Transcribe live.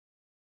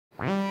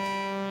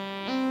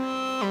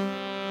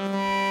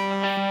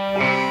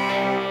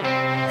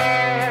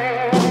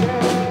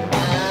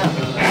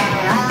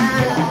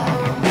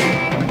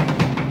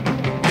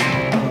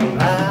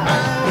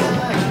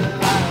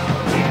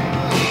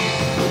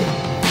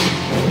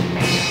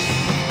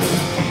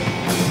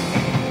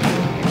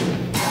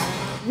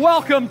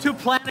Welcome to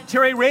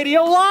Planetary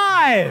Radio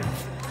Live.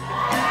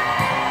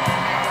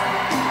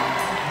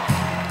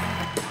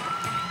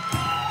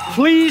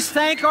 Please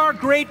thank our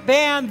great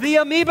band, the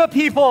Amoeba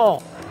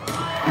People.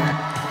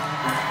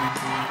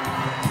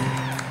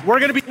 We're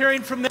going to be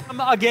hearing from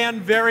them again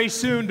very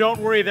soon.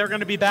 Don't worry, they're going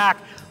to be back.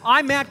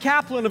 I'm Matt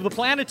Kaplan of the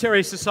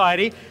Planetary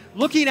Society,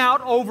 looking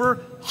out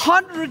over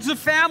hundreds of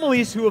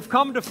families who have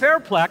come to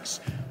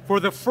Fairplex for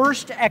the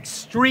first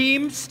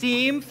Extreme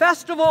STEAM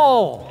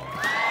Festival.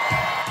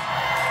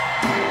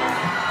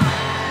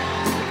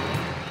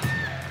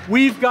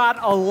 We've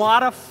got a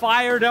lot of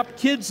fired up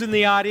kids in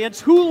the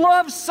audience who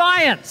love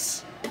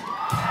science.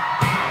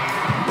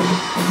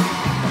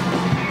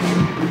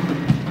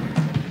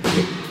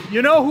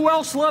 You know who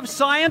else loves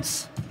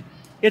science?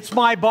 It's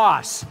my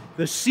boss,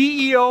 the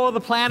CEO of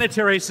the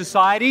Planetary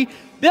Society,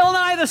 Bill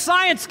Nye the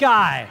Science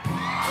Guy.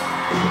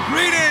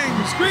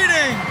 Greetings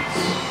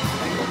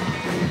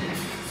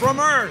from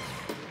Earth.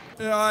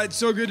 It's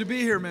so good to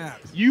be here,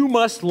 Matt. You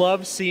must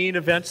love seeing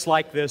events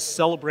like this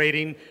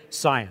celebrating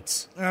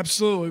science.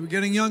 Absolutely. We're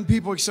getting young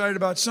people excited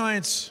about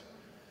science,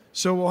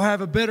 so we'll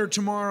have a better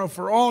tomorrow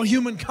for all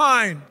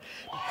humankind.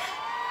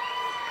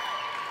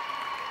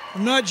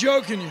 I'm not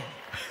joking you.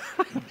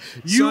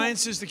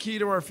 Science is the key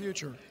to our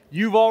future.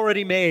 You've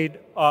already made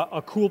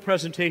a cool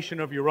presentation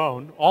of your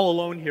own, all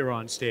alone here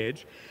on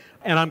stage,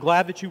 and I'm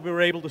glad that you were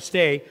able to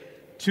stay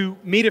to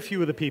meet a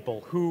few of the people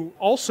who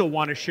also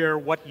want to share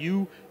what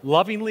you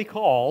lovingly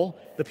call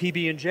the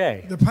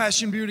PB&J. The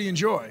passion, beauty, and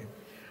joy.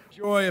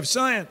 Joy of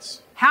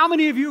science. How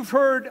many of you have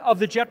heard of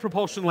the Jet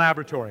Propulsion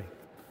Laboratory?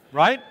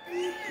 Right?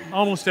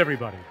 Almost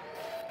everybody.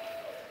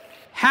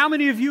 How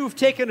many of you have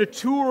taken a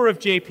tour of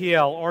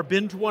JPL or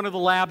been to one of the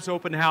lab's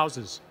open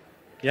houses?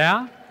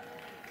 Yeah?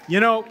 You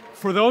know,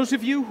 for those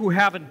of you who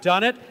haven't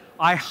done it,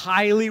 I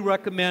highly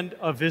recommend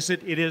a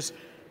visit. It is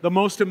the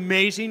most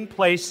amazing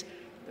place,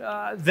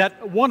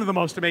 one of the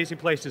most amazing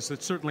places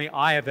that certainly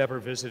I have ever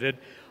visited.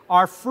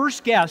 Our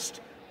first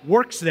guest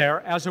works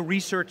there as a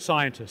research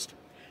scientist.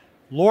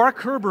 Laura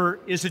Kerber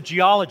is a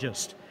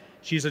geologist.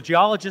 She's a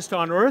geologist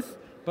on Earth,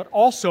 but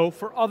also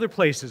for other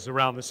places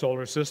around the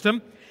solar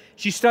system.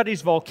 She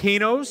studies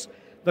volcanoes,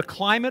 the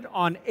climate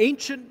on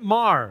ancient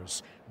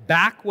Mars,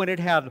 back when it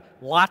had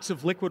lots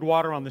of liquid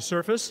water on the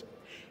surface,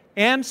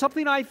 and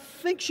something I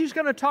think she's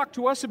going to talk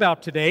to us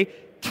about today,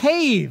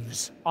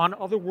 caves on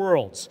other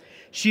worlds.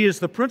 She is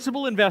the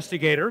principal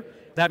investigator,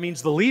 that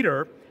means the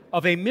leader,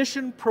 of a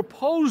mission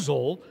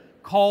proposal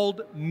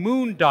called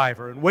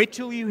Moondiver. And wait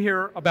till you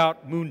hear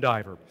about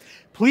Moondiver.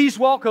 Please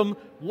welcome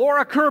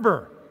Laura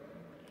Kerber.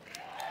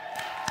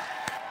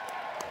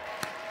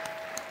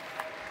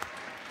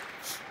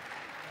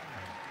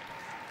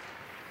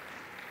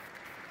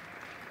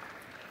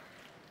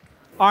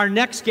 Our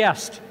next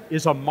guest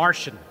is a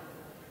Martian.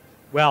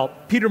 Well,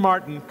 Peter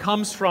Martin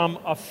comes from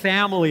a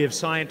family of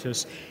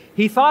scientists.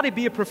 He thought he'd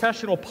be a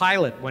professional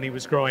pilot when he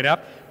was growing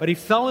up, but he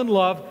fell in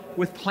love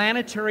with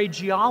planetary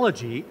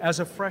geology as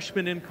a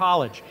freshman in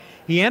college.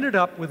 He ended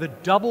up with a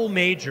double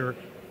major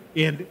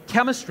in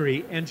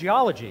chemistry and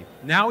geology.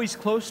 Now he's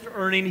close to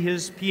earning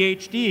his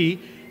PhD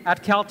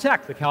at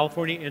Caltech, the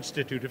California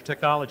Institute of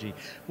Technology.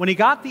 When he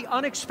got the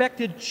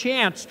unexpected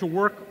chance to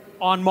work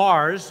on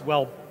Mars,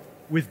 well,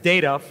 with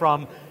data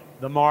from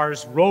the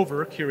Mars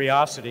rover,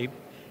 Curiosity,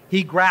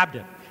 he grabbed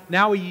it.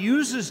 Now he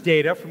uses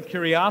data from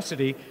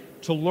Curiosity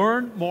to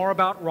learn more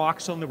about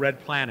rocks on the red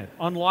planet,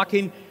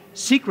 unlocking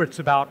secrets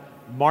about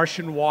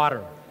Martian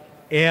water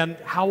and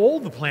how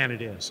old the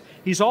planet is.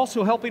 He's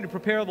also helping to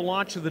prepare the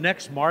launch of the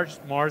next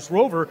Mars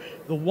rover,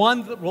 the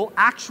one that will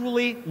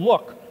actually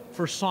look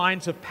for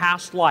signs of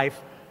past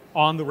life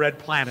on the red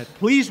planet.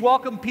 Please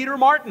welcome Peter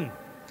Martin.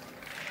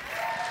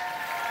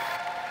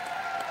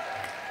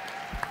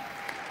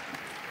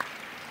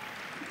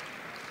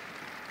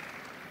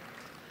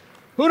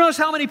 Who knows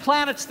how many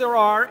planets there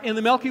are in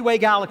the Milky Way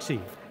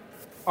galaxy?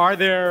 Are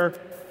there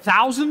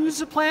thousands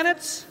of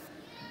planets?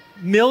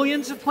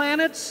 Millions of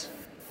planets?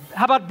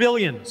 How about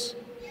billions?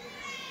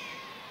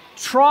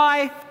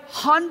 Try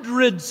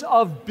hundreds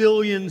of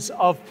billions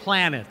of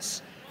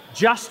planets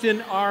just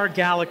in our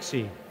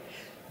galaxy.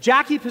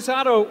 Jackie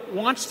Pizzato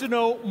wants to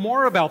know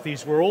more about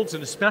these worlds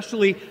and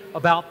especially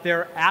about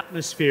their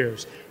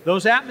atmospheres.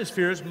 Those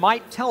atmospheres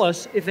might tell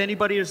us if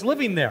anybody is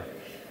living there.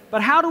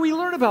 But how do we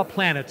learn about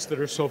planets that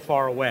are so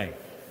far away?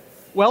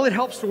 Well, it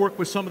helps to work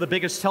with some of the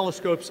biggest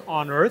telescopes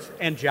on Earth,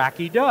 and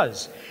Jackie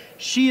does.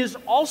 She is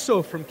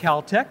also from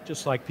Caltech,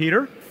 just like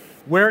Peter,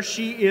 where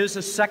she is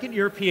a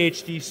second-year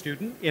PhD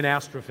student in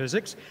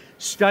astrophysics,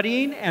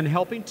 studying and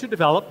helping to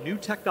develop new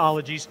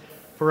technologies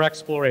for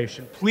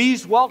exploration.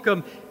 Please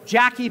welcome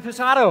Jackie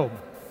Pizzato.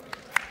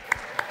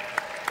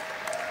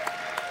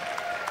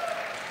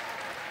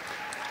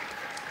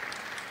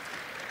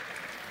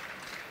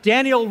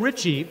 Danielle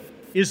Ritchie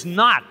is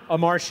not a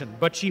Martian,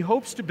 but she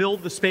hopes to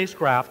build the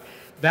spacecraft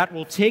that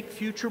will take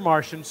future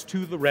Martians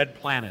to the Red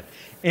Planet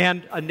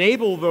and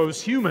enable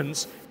those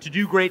humans to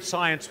do great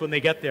science when they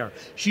get there.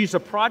 She's a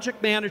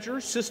project manager,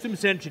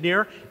 systems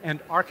engineer, and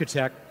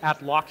architect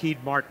at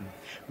Lockheed Martin,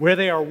 where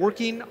they are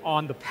working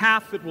on the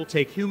path that will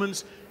take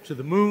humans to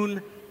the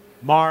moon,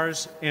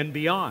 Mars, and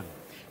beyond.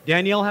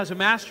 Danielle has a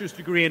master's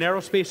degree in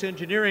aerospace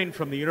engineering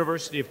from the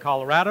University of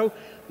Colorado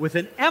with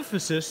an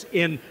emphasis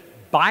in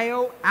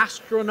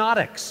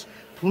bioastronautics.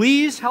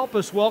 Please help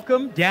us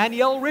welcome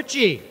Danielle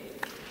Ritchie.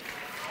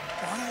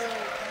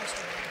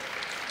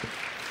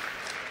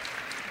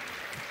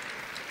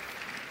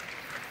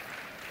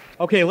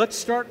 Okay, let's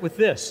start with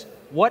this.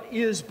 What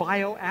is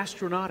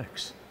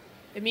bioastronautics?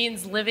 It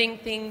means living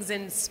things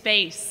in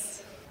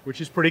space.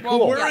 Which is pretty cool.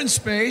 Well, we're in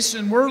space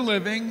and we're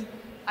living.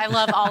 I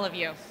love all of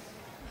you.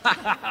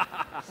 Well,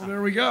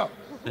 there we go.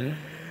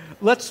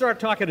 Let's start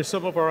talking to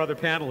some of our other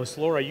panelists.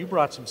 Laura, you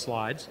brought some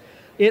slides.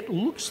 It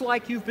looks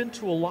like you've been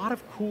to a lot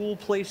of cool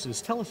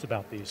places. Tell us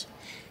about these.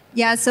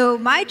 Yeah, so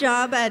my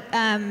job at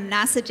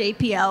NASA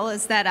JPL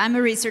is that I'm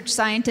a research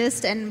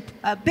scientist, and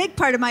a big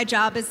part of my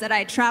job is that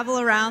I travel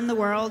around the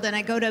world and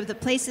I go to the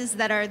places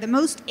that are the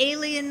most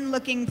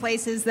alien-looking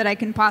places that I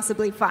can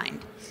possibly find.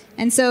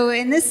 And so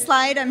in this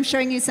slide, I'm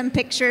showing you some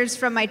pictures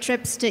from my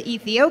trips to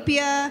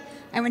Ethiopia.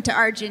 I went to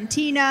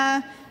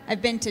Argentina.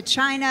 I've been to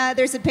China.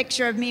 There's a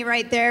picture of me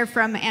right there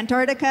from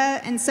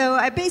Antarctica. And so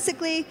I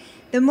basically,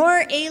 the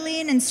more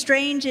alien and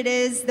strange it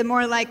is, the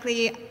more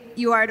likely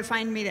you are to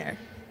find me there.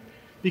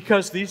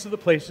 Because these are the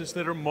places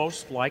that are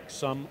most like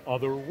some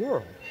other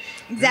world.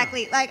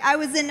 Exactly. Like I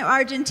was in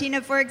Argentina,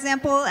 for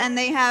example, and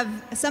they have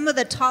some of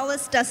the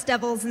tallest dust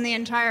devils in the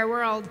entire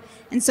world.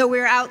 And so we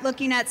were out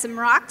looking at some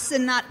rocks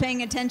and not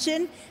paying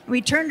attention. We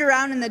turned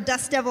around and the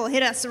dust devil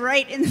hit us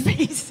right in the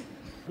face.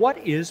 What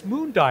is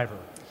Moondiver?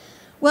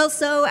 Well,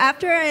 so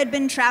after I had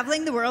been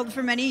traveling the world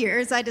for many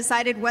years, I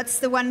decided what's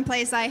the one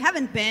place I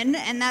haven't been,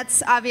 and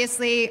that's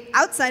obviously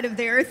outside of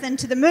the Earth and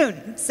to the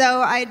moon.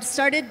 So I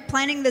started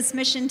planning this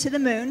mission to the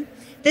moon.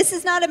 This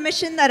is not a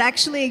mission that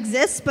actually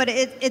exists, but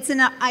it's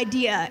an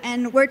idea,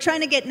 and we're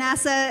trying to get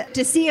NASA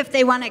to see if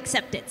they want to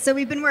accept it. So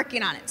we've been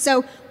working on it.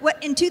 So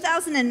in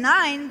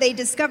 2009, they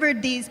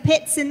discovered these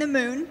pits in the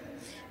moon.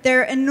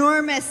 They're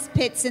enormous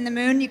pits in the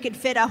moon. You could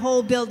fit a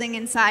whole building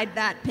inside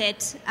that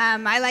pit.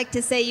 I like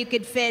to say you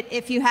could fit,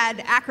 if you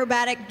had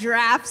acrobatic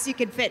giraffes, you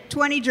could fit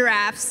 20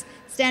 giraffes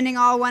standing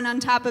all one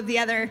on top of the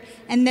other,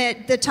 and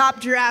the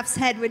top giraffe's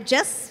head would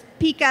just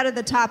peek out of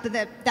the top of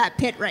that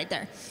pit right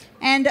there.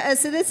 And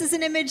so this is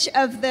an image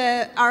of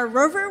our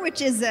rover, which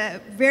is a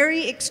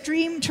very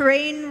extreme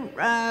terrain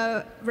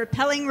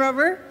rappelling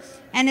rover.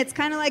 And it's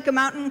kind of like a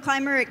mountain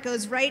climber. It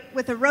goes right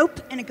with a rope,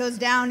 and it goes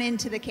down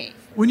into the cave.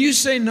 When you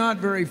say not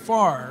very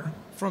far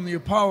from the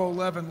Apollo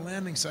 11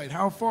 landing site,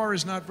 how far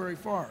is not very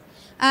far?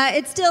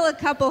 It's still a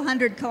couple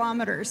hundred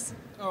kilometers.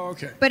 Oh,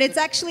 okay. But it's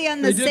actually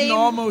on the same... They didn't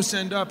almost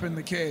end up in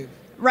the cave.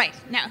 Right.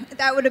 No,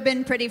 that would have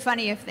been pretty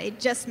funny if they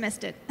just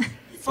missed it.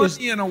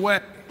 Funny in a way.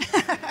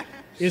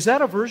 Is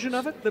that a version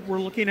of it that we're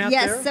looking at there?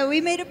 Yes, so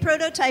we made a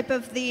prototype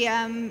of the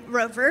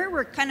rover.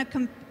 We're kind of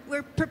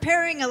we're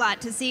preparing a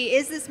lot to see,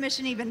 is this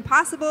mission even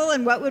possible,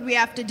 and what would we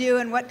have to do,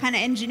 and what kind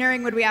of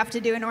engineering would we have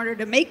to do in order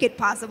to make it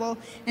possible.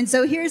 And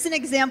so here's an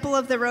example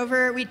of the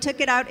rover. We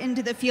took it out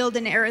into the field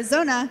in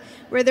Arizona,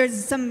 where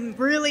there's some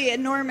really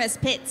enormous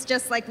pits,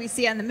 just like we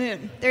see on the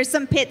moon. There's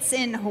some pits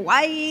in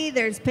Hawaii,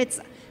 there's pits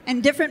in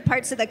different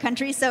parts of the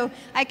country. So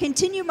I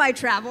continue my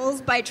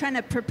travels by trying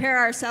to prepare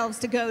ourselves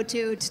to go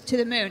to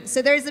the moon.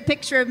 So there's a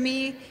picture of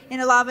me in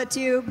a lava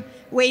tube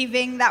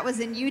waving. That was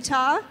in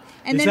Utah.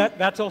 And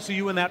that's also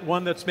you in that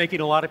one that's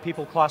making a lot of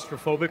people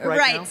claustrophobic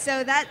right now? Right,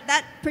 so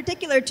that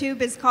particular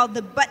tube is called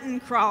the button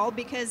crawl,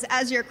 because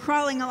as you're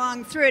crawling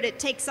along through it, it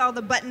takes all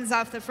the buttons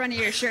off the front of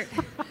your shirt.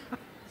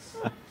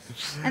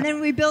 And then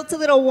we built a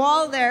little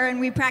wall there, and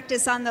we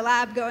practice on the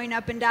lab going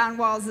up and down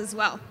walls as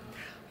well.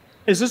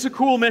 Is this a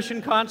cool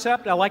mission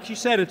concept? Like you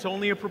said, it's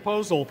only a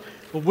proposal,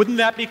 but wouldn't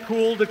that be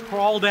cool to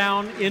crawl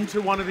down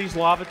into one of these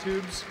lava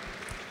tubes?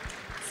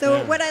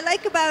 So what I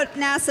like about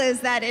NASA is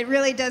that it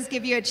really does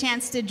give you a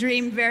chance to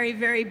dream very,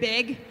 very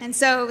big. And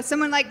so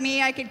someone like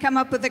me, I could come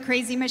up with a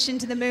crazy mission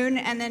to the moon,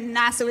 and then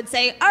NASA would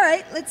say, all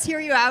right, let's hear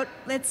you out.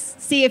 Let's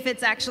see if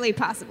it's actually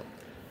possible.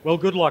 Well,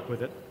 good luck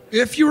with it.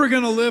 If you were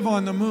going to live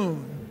on the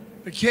moon,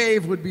 the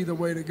cave would be the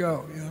way to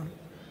go, you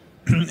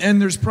know?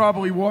 And there's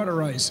probably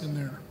water ice in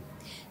there.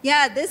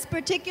 Yeah, this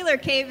particular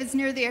cave is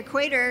near the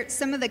equator.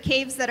 Some of the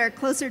caves that are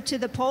closer to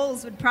the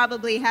poles would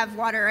probably have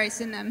water ice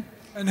in them.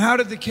 And how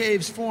did the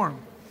caves form?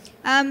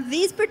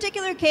 These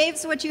particular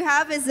caves, what you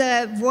have is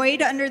a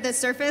void under the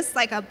surface,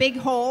 like a big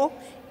hole,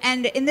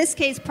 and in this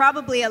case,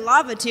 probably a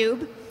lava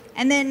tube.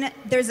 And then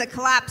there's a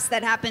collapse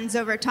that happens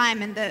over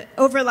time, and the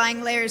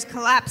overlying layers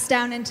collapse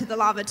down into the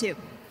lava tube.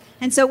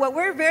 And so what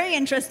we're very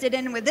interested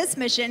in with this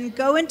mission,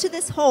 go into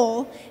this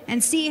hole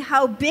and see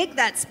how big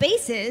that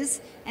space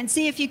is, and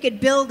see if you could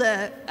build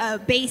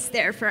a base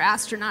there for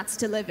astronauts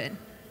to live in.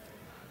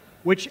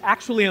 which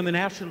actually on the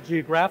National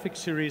Geographic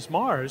series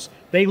Mars,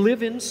 they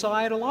live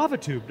inside a lava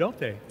tube, don't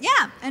they?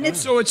 Yeah, and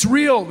it's So it's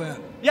real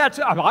then. Yeah, it's,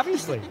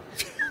 obviously.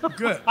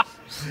 Good.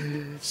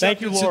 Thank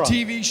you, It's Laura. a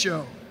TV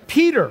show.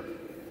 Peter,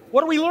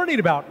 what are we learning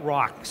about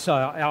rocks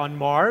on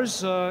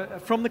Mars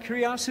from the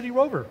Curiosity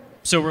rover?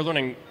 So we're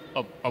learning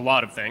a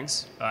lot of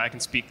things. I can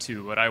speak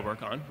to what I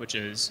work on, which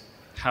is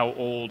how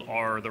old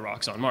are the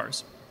rocks on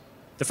Mars?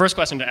 The first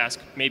question to ask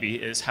maybe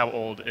is how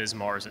old is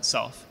Mars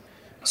itself?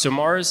 So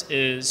Mars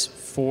is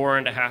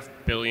 4.5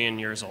 billion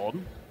years old,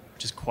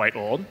 which is quite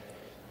old.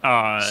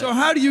 So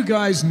how do you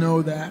guys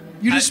know that?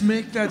 You just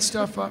make that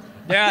stuff up?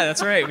 Yeah,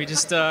 that's right. We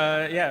just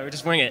we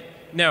just wing it.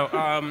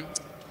 No,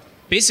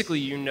 basically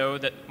you know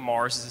that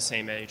Mars is the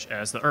same age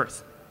as the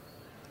Earth.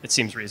 It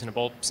seems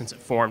reasonable since it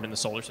formed in the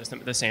solar system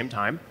at the same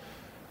time.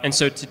 And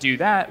so to do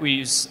that, we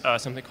use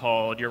something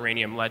called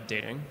uranium-lead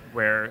dating,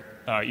 where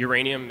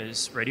uranium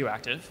is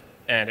radioactive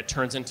and it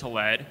turns into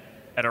lead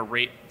at a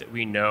rate that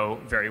we know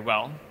very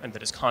well and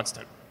that is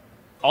constant.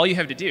 All you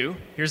have to do,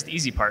 here's the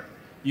easy part,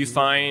 you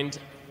find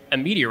a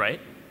meteorite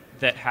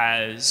that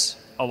has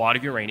a lot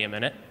of uranium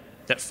in it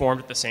that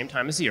formed at the same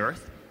time as the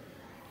Earth.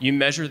 You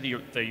measure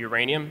the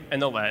uranium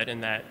and the lead in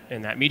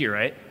that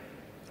meteorite,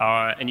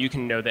 and you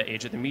can know the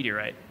age of the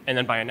meteorite. And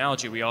then by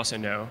analogy, we also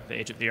know the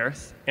age of the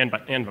Earth and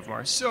of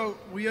Mars. So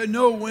we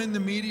know when the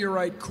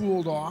meteorite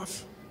cooled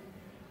off.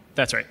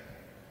 That's right.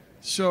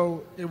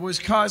 So it was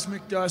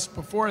cosmic dust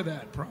before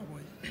that,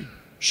 probably.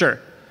 Sure.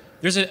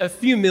 There's a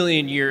few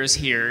million years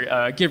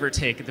here, give or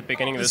take, at the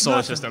beginning of the It's solar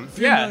nothing. system. A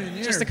few million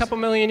years. Just a couple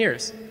million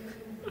years.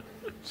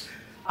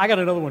 I got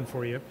another one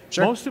for you.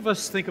 Sure. Most of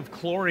us think of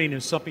chlorine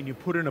as something you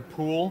put in a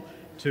pool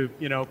to,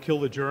 kill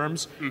the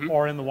germs,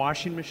 or in the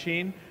washing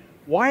machine.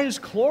 Why is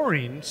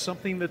chlorine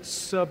something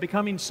that's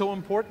becoming so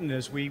important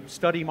as we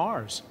study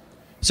Mars?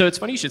 So it's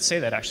funny you should say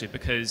that, actually,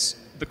 because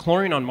the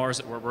chlorine on Mars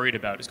that we're worried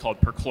about is called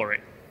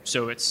perchlorate.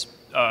 So it's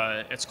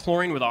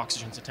chlorine with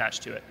oxygens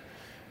attached to it.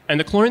 And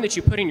the chlorine that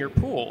you put in your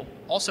pool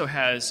also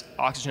has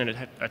oxygen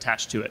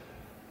attached to it.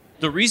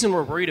 The reason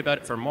we're worried about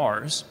it for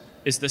Mars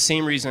is the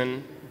same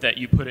reason that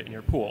you put it in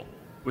your pool,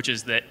 which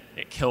is that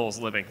it kills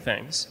living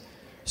things.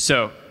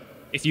 So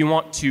if you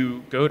want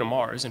to go to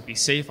Mars and be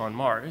safe on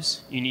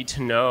Mars, you need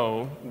to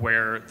know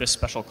where this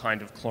special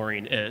kind of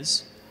chlorine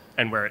is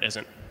and where it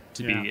isn't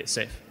to be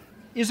safe.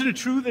 Isn't it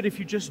true that if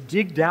you just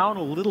dig down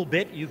a little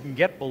bit, you can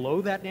get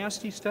below that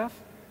nasty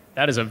stuff?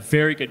 That is a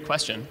very good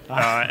question,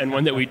 and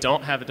one that we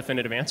don't have a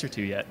definitive answer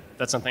to yet.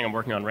 That's something I'm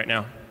working on right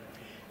now.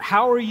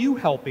 How are you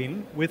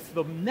helping with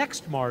the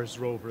next Mars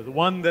rover, the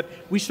one that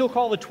we still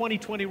call the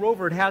 2020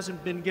 rover? It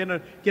hasn't been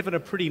given a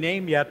pretty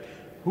name yet.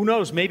 Who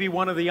knows, maybe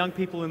one of the young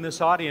people in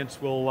this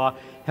audience will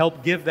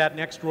help give that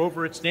next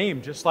rover its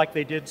name, just like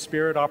they did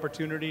Spirit,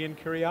 Opportunity, and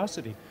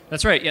Curiosity.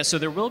 That's right, yeah, so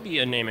there will be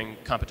a naming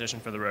competition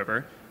for the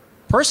rover.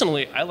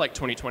 Personally, I like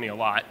 2020 a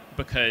lot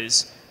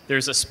because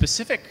there's a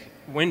specific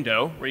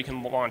window where you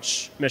can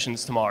launch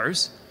missions to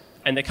Mars,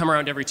 and they come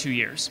around every 2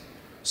 years.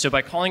 So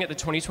by calling it the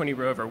 2020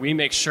 rover, we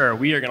make sure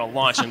we are going to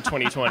launch in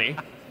 2020.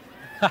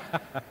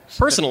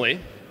 Personally,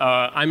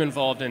 I'm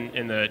involved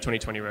in the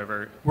 2020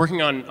 rover,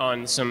 working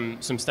on some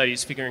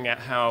studies figuring out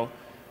how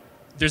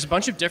there's a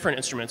bunch of different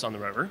instruments on the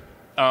rover,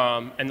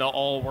 and they'll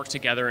all work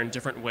together in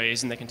different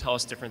ways, and they can tell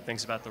us different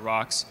things about the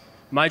rocks.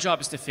 My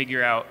job is to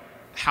figure out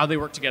how they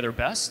work together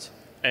best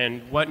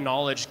and what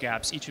knowledge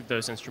gaps each of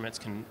those instruments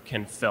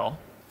can fill.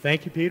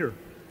 Thank you, Peter.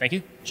 Thank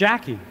you.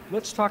 Jackie,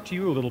 let's talk to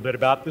you a little bit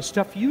about the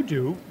stuff you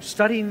do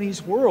studying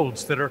these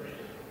worlds that are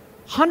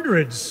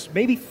hundreds,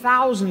 maybe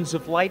thousands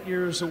of light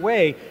years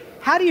away.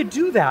 How do you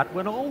do that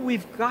when all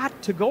we've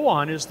got to go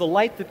on is the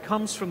light that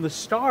comes from the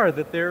star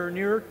that they're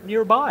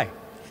nearby?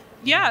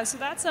 Yeah, so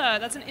that's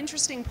an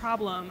interesting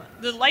problem.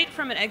 The light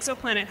from an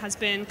exoplanet has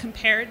been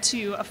compared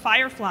to a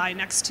firefly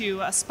next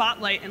to a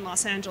spotlight in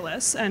Los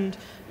Angeles, and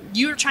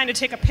you're trying to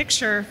take a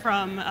picture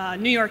from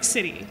New York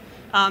City.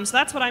 So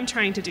that's what I'm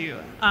trying to do.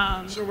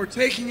 So we're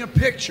taking a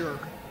picture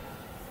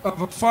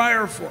of a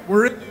firefly.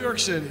 We're in New York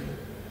City.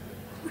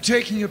 We're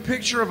taking a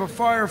picture of a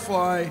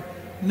firefly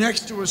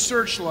next to a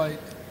searchlight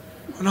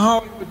on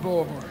Hollywood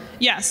Boulevard.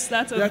 Yes,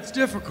 That's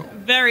difficult.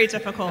 Very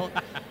difficult.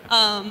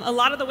 A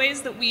lot of the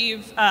ways that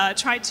we've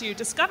tried to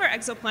discover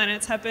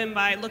exoplanets have been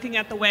by looking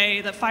at the way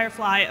the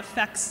firefly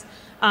affects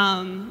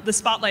the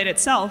spotlight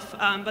itself.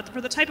 But for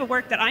the type of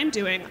work that I'm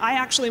doing, I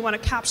actually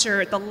want to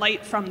capture the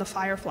light from the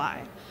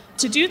firefly.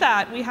 To do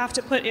that, we have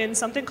to put in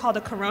something called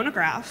a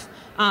coronagraph,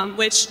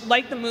 which,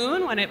 like the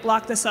moon when it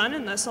blocked the sun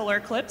in the solar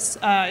eclipse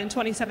in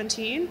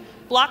 2017,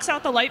 blocks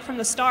out the light from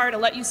the star to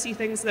let you see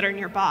things that are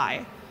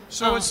nearby.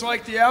 So it's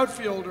like the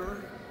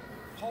outfielder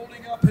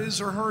holding up his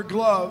or her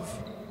glove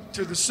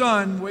to the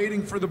sun,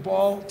 waiting for the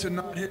ball to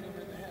not hit him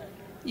in the head.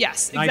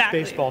 Yes, exactly. Nice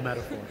baseball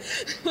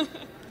metaphor.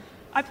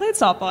 I played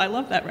softball. I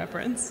love that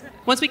reference.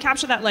 Once we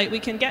capture that light, we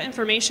can get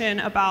information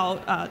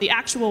about the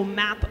actual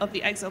map of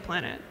the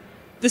exoplanet.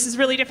 This is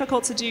really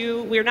difficult to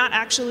do. We're not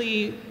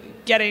actually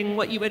getting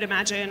what you would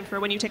imagine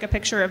for when you take a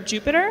picture of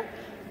Jupiter.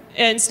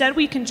 Instead,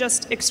 we can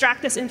just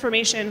extract this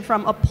information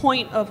from a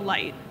point of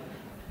light.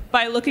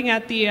 by looking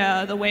at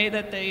the way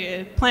that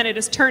the planet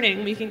is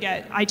turning, we can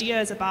get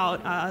ideas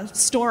about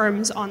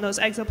storms on those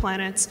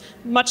exoplanets,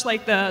 much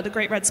like the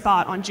Great Red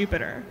Spot on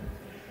Jupiter.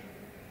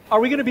 Are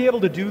we going to be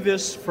able to do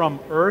this from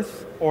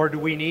Earth, or do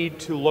we need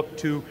to look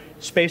to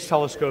space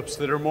telescopes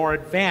that are more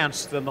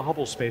advanced than the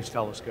Hubble Space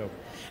Telescope?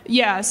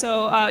 Yeah,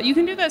 so you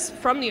can do this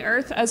from the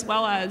Earth as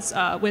well as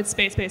with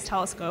space-based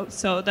telescopes.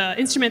 So the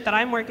instrument that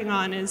I'm working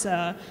on is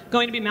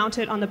going to be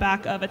mounted on the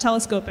back of a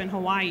telescope in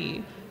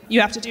Hawaii. You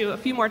have to do a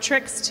few more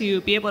tricks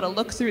to be able to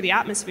look through the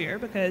atmosphere,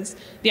 because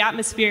the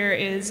atmosphere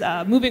is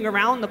moving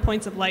around the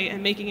points of light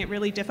and making it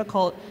really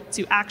difficult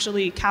to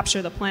actually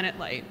capture the planet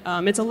light.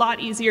 It's a lot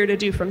easier to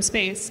do from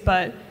space,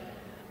 but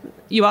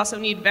you also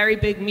need very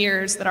big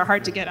mirrors that are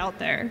hard to get out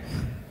there.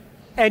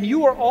 And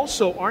you are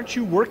also, aren't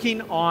you,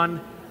 working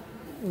on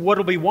what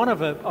will be one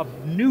of a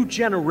new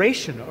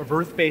generation of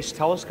Earth-based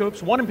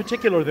telescopes? One in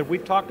particular that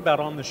we've talked about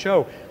on the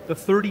show, the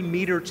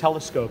 30-meter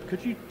telescope.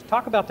 Could you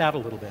talk about that a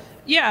little bit?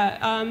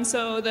 Yeah,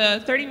 so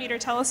the 30-meter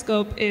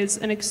telescope is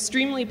an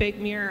extremely big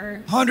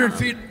mirror. 100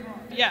 feet.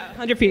 Yeah,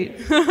 100 feet.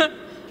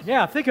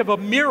 Yeah, think of a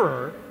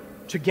mirror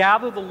to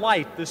gather the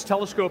light. This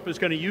telescope is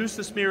going to use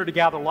this mirror to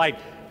gather light.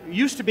 It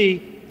used to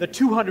be the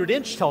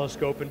 200-inch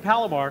telescope in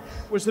Palomar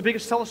was the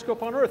biggest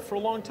telescope on Earth for a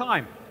long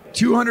time.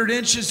 200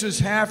 inches is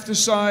half the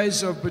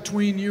size of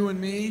between you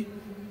and me.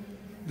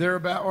 They're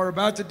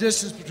about the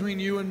distance between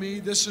you and me.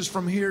 This is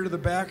from here to the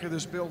back of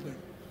this building.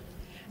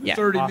 Yeah.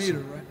 30 Awesome. meter,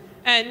 right?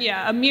 And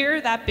yeah, a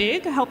mirror that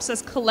big helps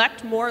us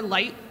collect more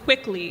light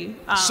quickly.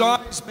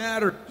 Size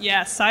matters.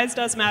 Yeah, size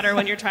does matter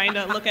when you're trying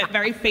to look at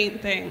very faint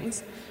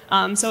things.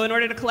 So in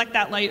order to collect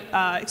that light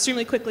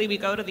extremely quickly, we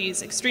go to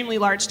these extremely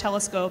large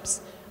telescopes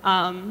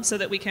so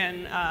that we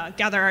can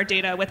gather our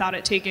data without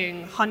it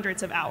taking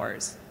hundreds of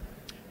hours.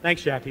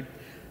 Thanks, Jackie.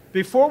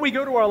 Before we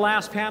go to our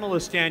last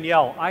panelist,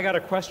 Danielle, I got a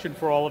question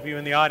for all of you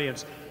in the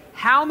audience.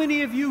 How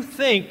many of you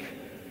think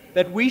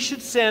that we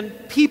should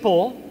send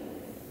people,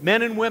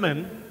 men and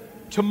women,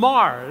 to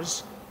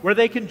Mars where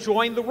they can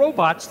join the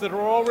robots that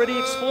are already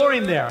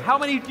exploring there? How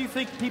many do you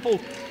think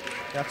people...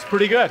 That's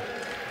pretty good.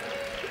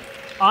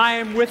 I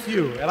am with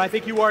you, and I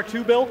think you are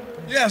too, Bill?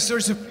 Yes,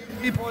 there's a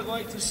few people I'd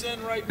like to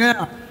send right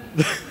now.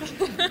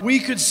 We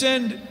could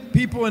send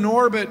people in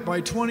orbit by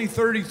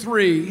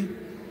 2033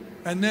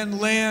 and then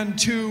land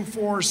 2,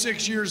 4,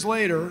 6 years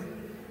later.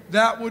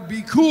 That would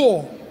be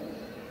cool.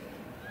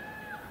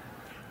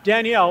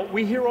 Danielle,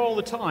 we hear all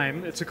the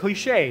time, it's a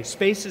cliche,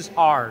 space is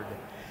hard.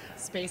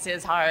 Space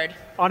is hard.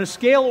 On a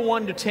scale of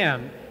 1 to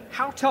 10,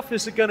 how tough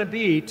is it going to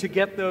be to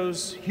get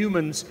those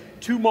humans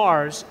to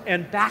Mars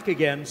and back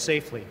again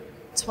safely?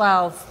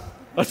 12.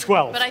 A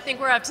 12. But I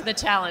think we're up to the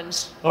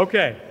challenge.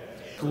 Okay.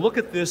 Look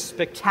at this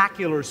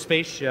spectacular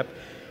spaceship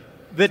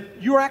that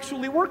you're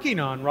actually working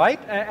on,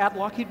 right, at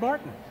Lockheed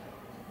Martin?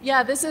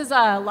 Yeah, this is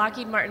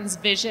Lockheed Martin's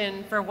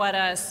vision for what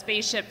a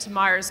spaceship to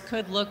Mars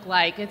could look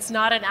like. It's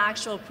not an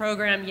actual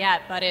program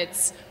yet, but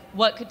it's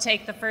what could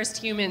take the first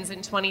humans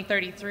in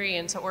 2033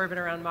 into orbit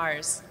around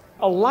Mars.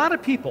 A lot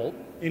of people,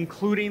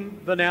 including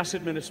the NASA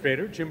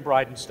administrator, Jim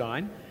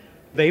Bridenstine,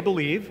 they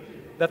believe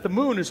that the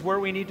moon is where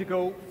we need to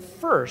go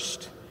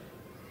first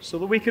so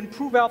that we can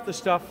prove out the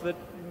stuff that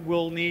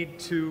we'll need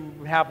to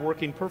have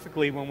working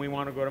perfectly when we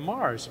want to go to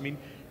Mars. I mean,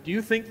 do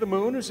you think the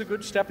moon is a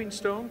good stepping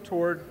stone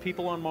toward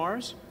people on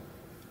Mars?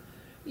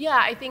 Yeah,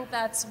 I think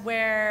that's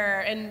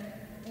where, and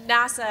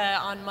NASA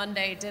on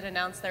Monday did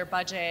announce their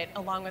budget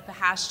along with the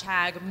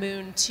hashtag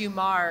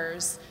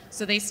 #Moon2Mars.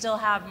 So they still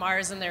have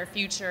Mars in their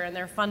future, and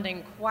they're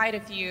funding quite a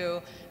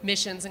few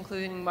missions,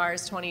 including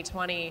Mars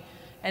 2020.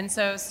 And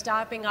so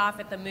stopping off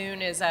at the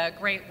moon is a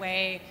great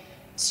way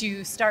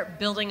to start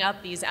building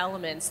up these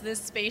elements.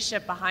 This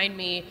spaceship behind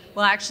me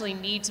will actually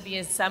need to be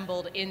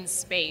assembled in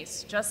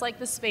space, just like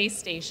the space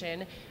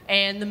station,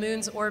 and the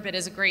moon's orbit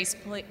is a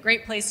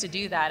great place to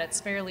do that. It's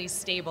fairly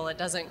stable. It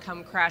doesn't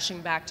come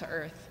crashing back to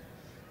Earth.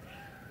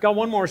 Got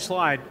one more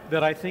slide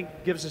that I think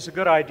gives us a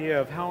good idea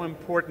of how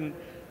important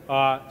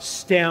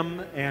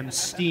STEM and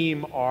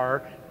STEAM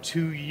are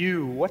to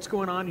you. What's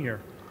going on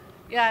here?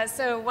 Yeah,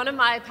 so one of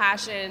my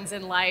passions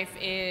in life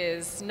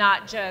is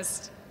not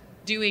just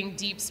doing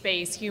deep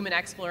space human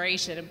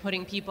exploration and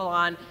putting people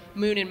on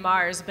Moon and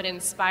Mars, but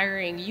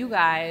inspiring you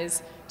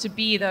guys to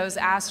be those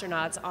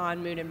astronauts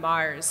on Moon and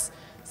Mars.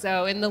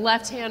 So in the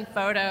left-hand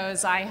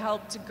photos, I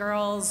helped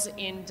girls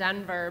in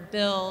Denver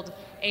build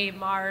a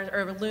Mars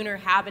or lunar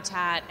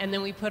habitat, and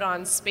then we put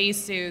on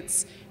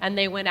spacesuits, and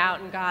they went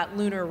out and got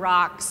lunar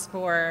rocks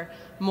for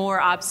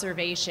more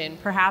observation,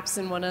 perhaps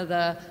in one of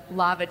the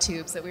lava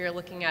tubes that we were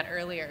looking at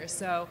earlier.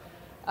 So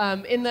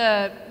in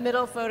the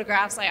middle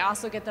photographs, I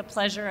also get the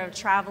pleasure of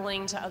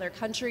traveling to other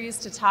countries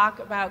to talk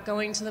about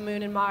going to the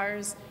moon and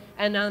Mars.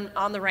 And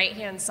on the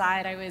right-hand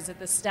side, I was at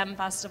the STEM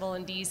Festival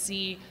in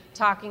DC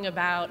talking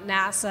about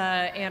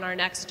NASA and our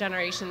next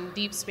generation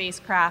deep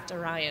spacecraft,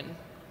 Orion.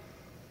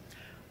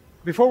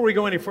 Before we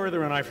go any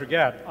further and I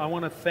forget, I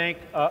want to thank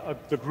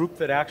the group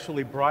that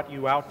actually brought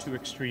you out to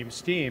Extreme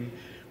STEAM,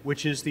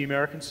 which is the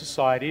American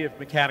Society of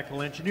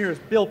Mechanical Engineers.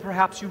 Bill,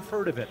 perhaps you've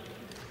heard of it.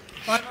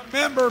 I'm a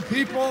member,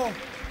 people.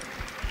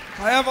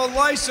 I have a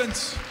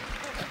license.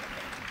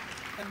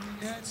 And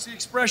it's the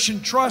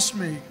expression, trust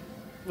me.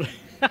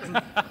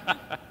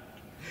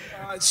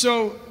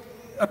 So,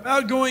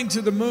 about going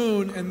to the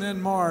moon and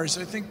then Mars,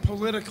 I think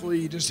politically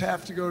you just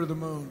have to go to the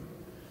moon.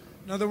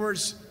 In other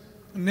words,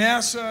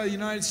 NASA, the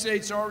United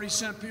States, already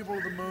sent people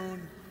to the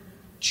moon.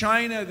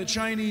 China, the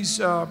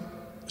Chinese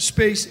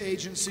Space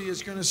Agency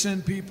is going to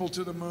send people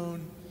to the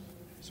moon.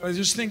 So I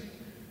just think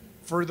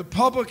for the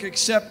public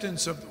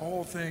acceptance of the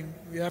whole thing,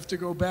 we have to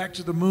go back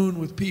to the moon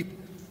with people.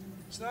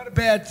 It's not a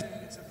bad thing,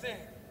 it's a thing.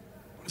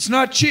 It's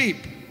not cheap.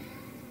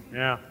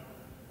 Yeah.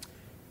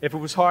 If it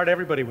was hard,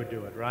 everybody would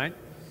do it, right?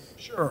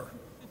 Sure.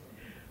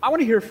 I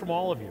want to hear from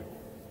all of you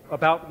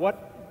about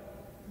what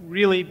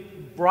really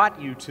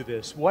brought you to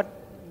this, what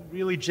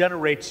really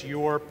generates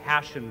your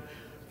passion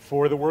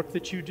for the work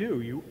that you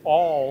do. You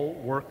all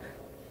work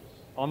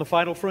on the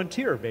final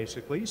frontier,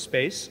 basically,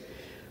 space.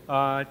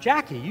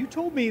 Jackie, you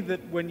told me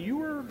that when you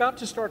were about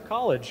to start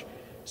college,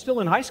 still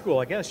in high school,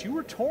 I guess, you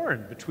were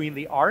torn between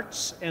the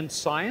arts and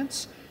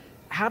science.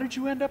 How did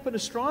you end up an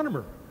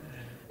astronomer?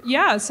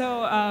 Yeah,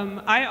 so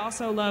I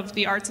also loved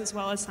the arts as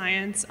well as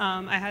science.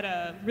 I had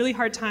a really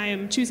hard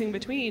time choosing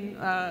between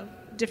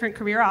different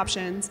career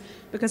options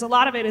because a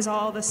lot of it is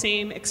all the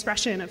same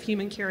expression of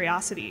human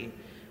curiosity.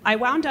 I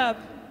wound up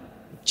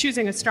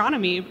choosing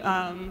astronomy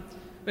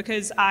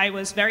because I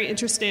was very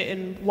interested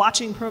in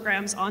watching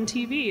programs on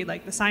TV,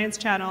 like the Science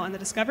Channel and the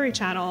Discovery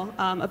Channel,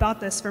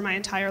 about this for my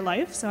entire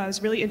life. So I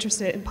was really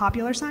interested in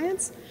popular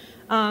science.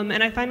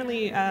 And I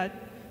finally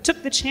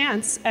took the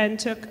chance and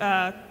took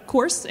a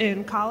course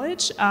in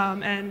college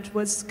and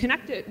was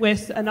connected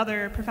with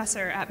another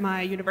professor at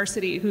my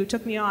university who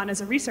took me on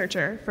as a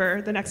researcher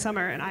for the next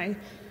summer. And I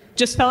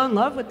just fell in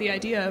love with the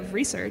idea of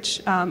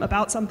research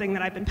about something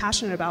that I've been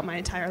passionate about my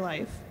entire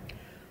life.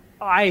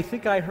 I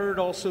think I heard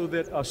also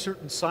that a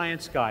certain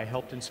science guy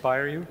helped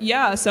inspire you.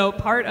 Yeah, so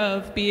part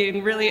of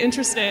being really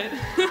interested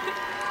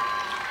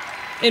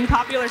in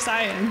popular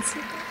science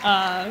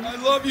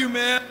I love you,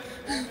 man.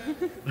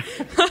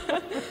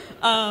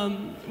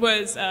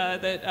 was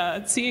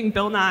that seeing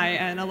Bill Nye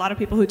and a lot of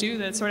people who do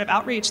the sort of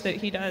outreach that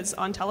he does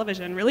on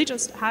television really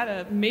just had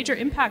a major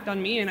impact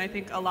on me and I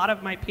think a lot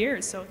of my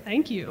peers. So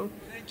thank you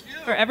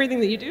for everything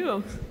that you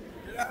do.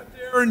 Get out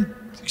there and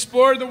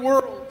explore the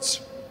world.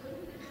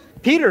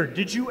 Peter,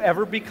 did you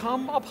ever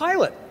become a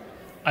pilot?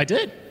 I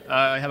did.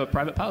 I have a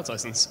private pilot's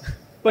license.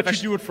 But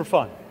you do it for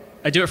fun?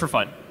 I do it for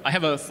fun. I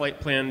have a flight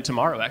planned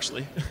tomorrow,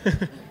 actually.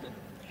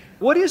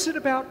 What is it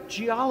about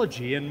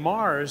geology and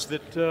Mars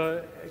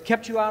that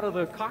kept you out of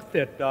the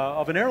cockpit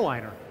of an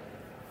airliner?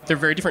 They're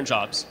very different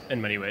jobs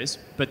in many ways,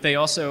 but they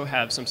also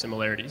have some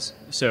similarities.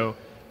 So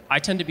I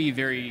tend to be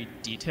very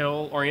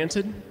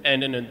detail-oriented,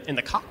 and in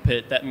the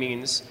cockpit, that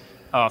means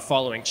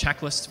following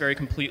checklists very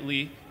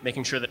completely,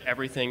 making sure that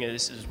everything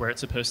is where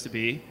it's supposed to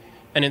be.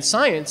 And in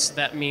science,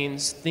 that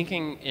means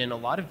thinking in a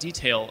lot of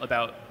detail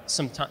about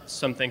some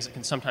things that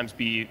can sometimes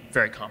be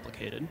very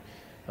complicated,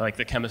 like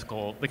the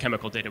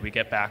chemical data we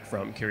get back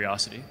from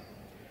Curiosity.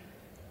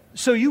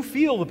 So you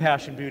feel the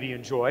passion, beauty,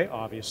 and joy,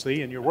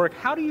 obviously, in your work.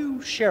 How do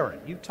you share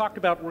it? You talked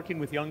about working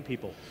with young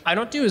people. I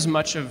don't do as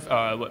much of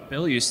what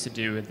Bill used to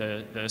do at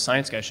the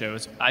Science Guy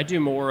shows. I do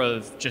more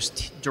of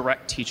just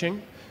direct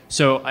teaching.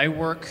 So I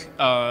work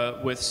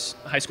with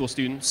high school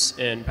students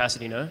in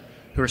Pasadena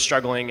who are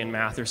struggling in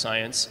math or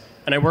science,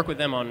 and I work with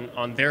them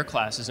on their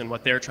classes and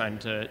what they're trying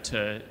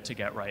to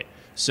get right.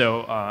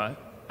 So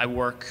I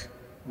work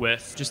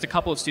with just a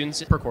couple of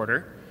students per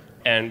quarter,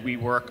 and we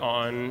work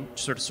on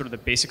sort of the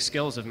basic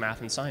skills of math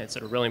and science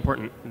that are really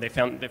important. And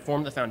they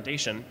form the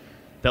foundation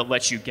that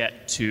lets you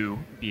get to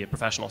be a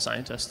professional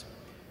scientist.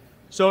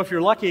 So if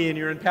you're lucky and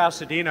you're in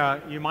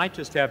Pasadena, you might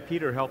just have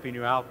Peter helping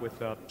you out with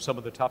some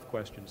of the tough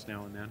questions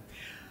now and then.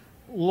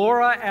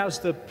 Laura, as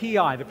the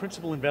PI, the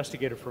principal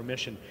investigator for a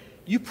mission,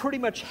 you pretty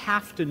much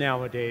have to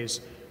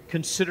nowadays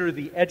consider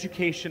the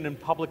education and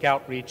public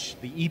outreach,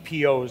 the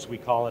EPOs we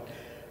call it,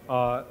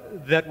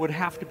 that would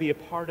have to be a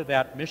part of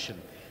that mission.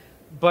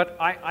 But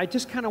I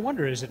just kind of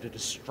wonder, is it a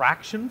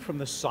distraction from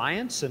the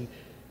science and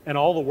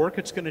all the work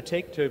it's going to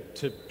take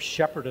to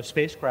shepherd a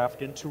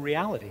spacecraft into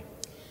reality?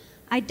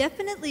 I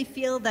definitely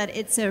feel that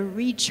it's a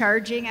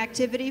recharging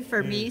activity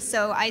for me.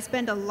 So I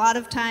spend a lot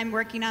of time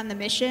working on the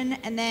mission,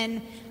 and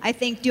then I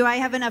think, do I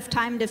have enough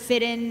time to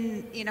fit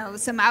in,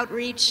 some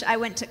outreach? I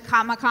went to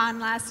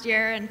Comic-Con last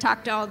year and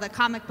talked to all the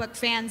comic book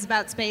fans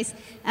about space.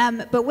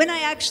 But when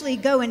I actually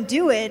go and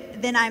do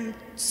it, then I'm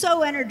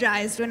so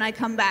energized when I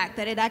come back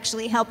that it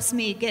actually helps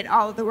me get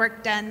all of the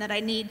work done that I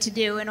need to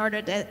do in order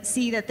to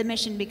see that the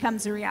mission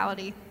becomes a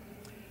reality.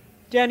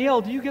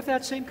 Danielle, do you get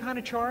that same kind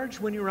of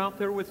charge when you're out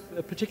there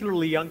with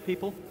particularly young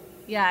people?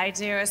 Yeah, I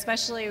do,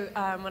 especially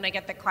when I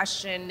get the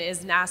question,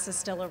 is NASA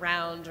still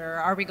around, or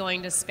are we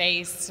going to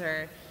space?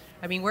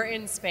 We're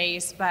in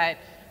space, but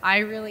I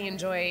really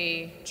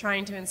enjoy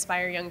trying to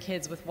inspire young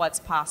kids with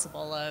what's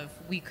possible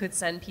we could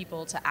send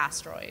people to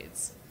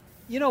asteroids.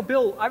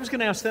 Bill, I was going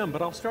to ask them,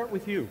 but I'll start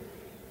with you.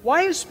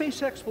 Why is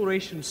space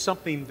exploration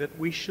something that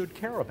we should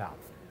care about?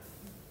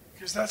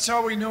 because that's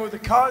how we know the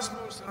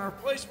cosmos and our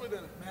place within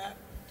it, Matt.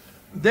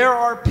 There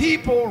are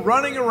people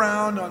running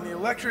around on the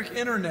electric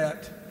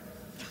internet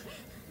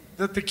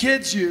that the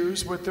kids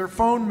use with their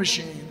phone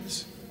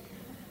machines,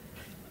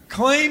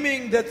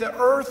 claiming that the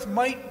Earth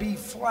might be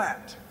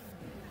flat.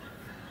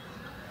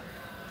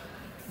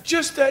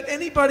 Just that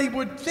anybody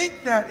would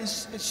think that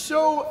is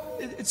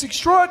it's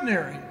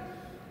extraordinary.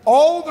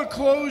 All the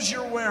clothes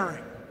you're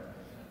wearing,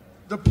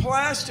 the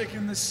plastic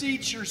in the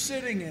seats you're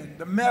sitting in,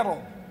 the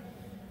metal,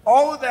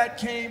 all of that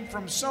came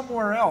from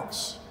somewhere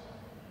else.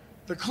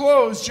 The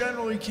clothes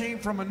generally came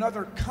from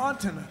another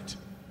continent.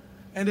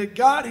 And it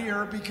got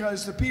here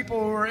because the people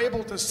who were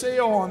able to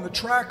sail on the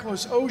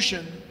trackless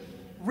ocean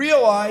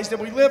realized that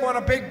we live on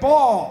a big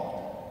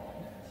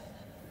ball.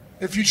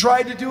 If you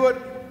tried to do it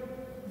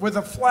with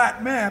a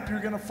flat map,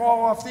 you're going to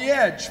fall off the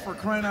edge, for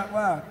crying out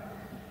loud.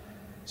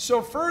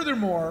 So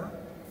furthermore,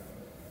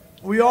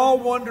 we all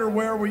wonder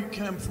where we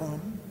came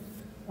from.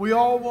 We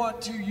all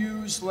want to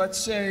use, let's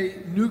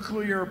say,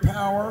 nuclear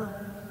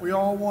power. We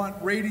all want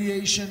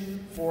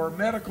radiation for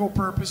medical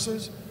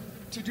purposes.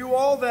 To do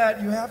all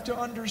that, you have to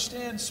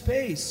understand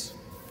space.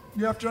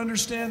 You have to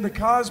understand the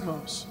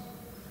cosmos.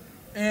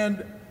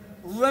 And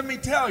let me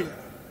tell you,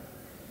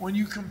 when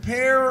you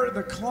compare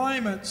the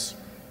climates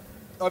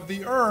of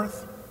the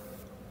Earth,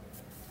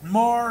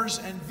 Mars,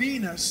 and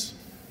Venus,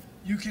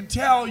 you can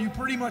tell you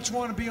pretty much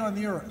want to be on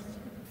the Earth.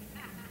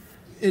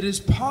 It is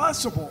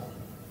possible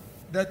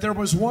that there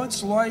was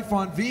once life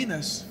on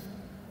Venus,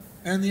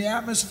 and the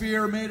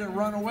atmosphere made it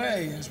run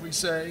away, as we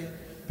say,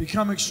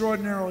 become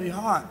extraordinarily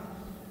hot.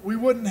 We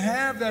wouldn't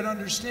have that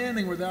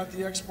understanding without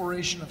the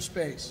exploration of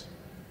space.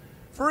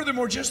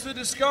 Furthermore, just the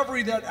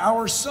discovery that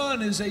our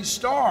sun is a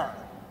star,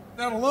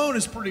 that alone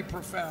is pretty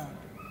profound.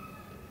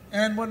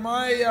 And when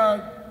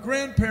my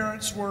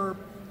grandparents were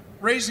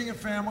raising a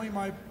family,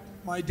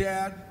 my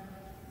dad,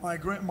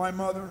 my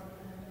mother,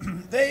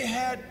 they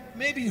had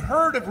maybe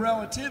heard of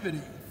relativity,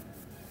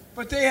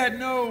 but they had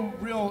no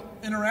real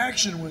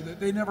interaction with it.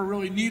 They never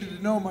really needed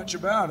to know much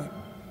about it.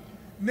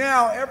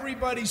 Now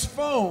everybody's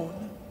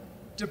phone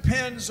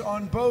depends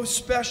on both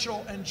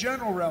special and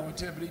general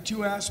relativity,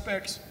 two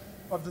aspects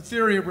of the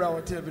theory of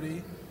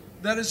relativity,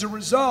 that is a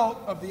result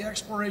of the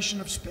exploration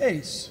of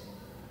space.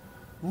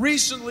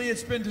 Recently,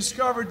 it's been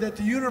discovered that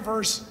the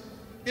universe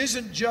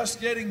isn't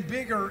just getting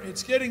bigger,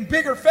 it's getting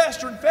bigger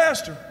faster and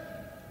faster.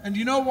 And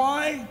you know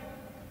why?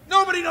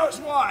 Nobody knows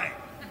why.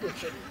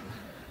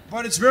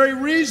 But it's very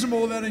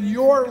reasonable that in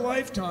your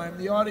lifetime,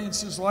 the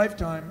audience's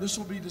lifetime, this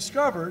will be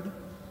discovered,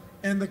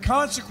 and the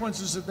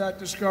consequences of that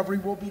discovery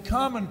will be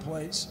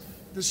commonplace,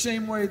 the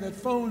same way that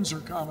phones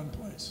are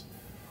commonplace.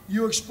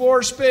 You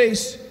explore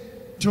space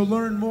to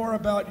learn more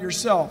about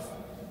yourself.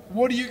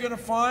 What are you going to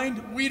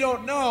find? We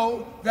don't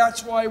know.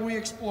 That's why we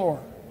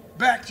explore.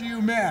 Back to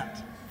you,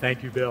 Matt.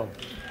 Thank you, Bill.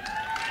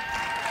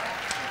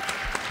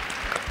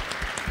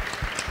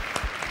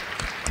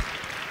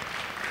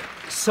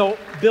 So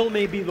Bill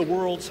may be the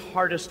world's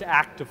hardest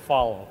act to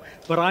follow,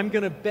 but I'm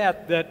going to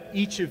bet that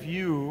each of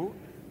you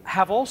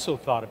have also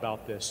thought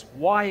about this.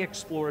 Why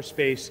explore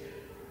space?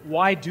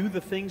 Why do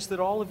the things that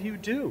all of you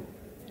do?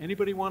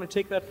 Anybody want to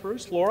take that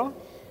first? Laura?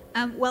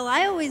 Well,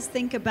 I always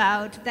think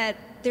about that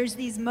there's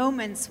these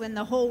moments when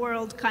the whole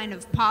world kind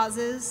of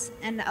pauses,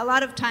 and a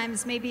lot of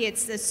times maybe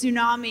it's a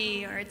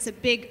tsunami or it's a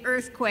big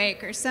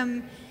earthquake or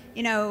some,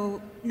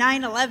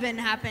 9/11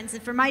 happens.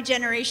 And for my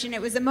generation,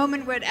 it was a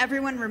moment where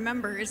everyone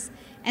remembers.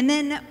 And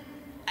then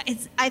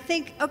I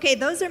think, okay,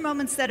 those are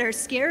moments that are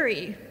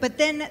scary, but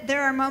then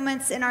there are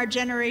moments in our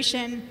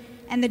generation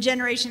and the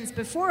generations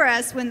before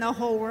us when the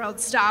whole world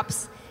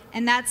stops.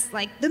 And that's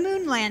like the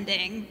moon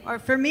landing. Or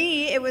for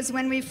me, it was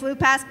when we flew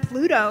past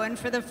Pluto and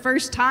for the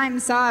first time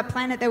saw a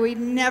planet that we'd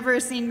never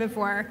seen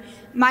before.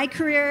 My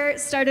career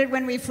started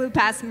when we flew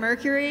past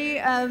Mercury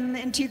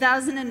in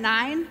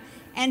 2009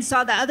 and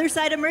saw the other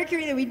side of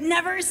Mercury that we'd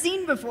never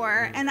seen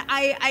before. And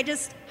I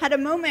just had a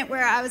moment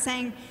where I was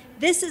saying,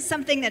 this is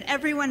something that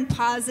everyone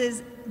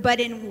pauses, but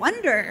in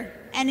wonder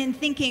and in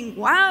thinking,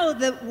 wow,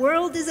 the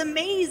world is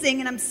amazing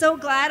and I'm so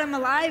glad I'm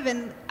alive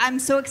and I'm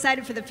so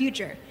excited for the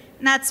future.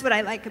 And that's what I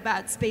like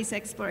about space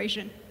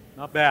exploration.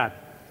 Not bad.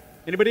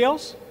 Anybody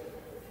else?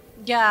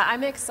 Yeah,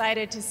 I'm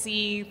excited to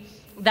see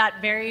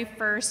that very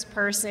first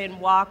person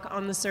walk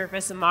on the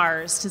surface of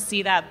Mars, to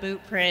see that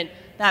boot print,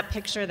 that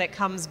picture that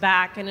comes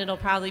back, and it'll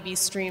probably be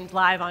streamed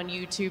live on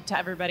YouTube to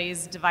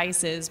everybody's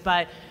devices.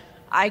 But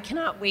I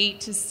cannot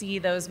wait to see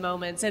those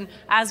moments. And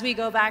as we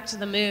go back to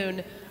the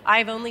moon,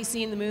 I've only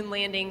seen the moon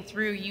landing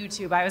through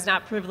YouTube. I was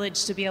not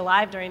privileged to be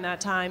alive during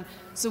that time.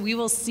 So we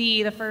will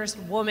see the first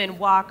woman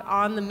walk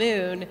on the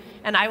moon,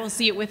 and I will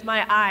see it with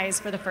my eyes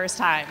for the first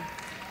time.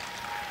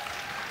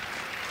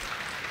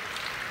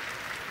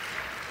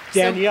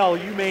 Danielle,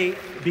 you may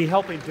be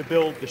helping to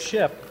build the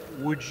ship.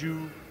 Would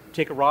you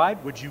take a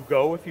ride? Would you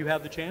go if you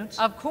had the chance?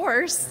 Of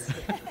course.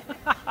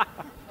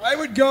 I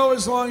would go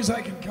as long as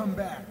I can come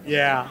back.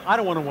 Yeah, I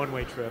don't want a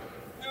one-way trip.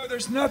 No,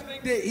 there's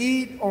nothing to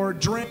eat or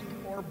drink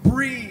or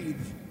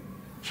breathe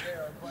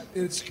there, but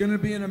it's going to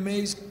be an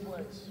amazing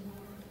place.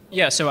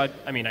 Yeah, so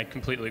I mean, I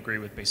completely agree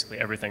with basically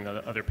everything that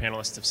the other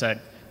panelists have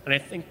said. And I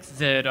think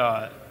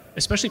that,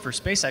 especially for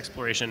space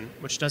exploration,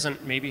 which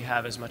doesn't maybe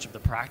have as much of the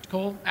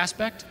practical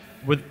aspect,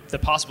 with the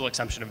possible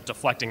exception of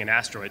deflecting an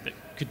asteroid that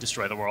could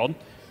destroy the world.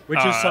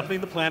 Which is something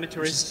the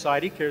Planetary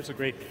Society cares a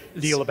great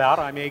deal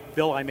about.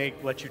 Bill, I may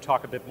let you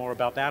talk a bit more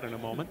about that in a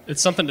moment.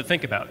 It's something to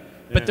think about.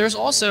 Yeah. But there's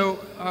also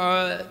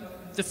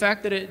the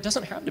fact that it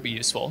doesn't have to be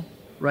useful,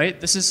 right?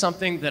 This is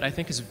something that I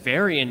think is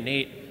very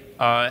innate,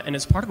 and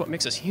it's part of what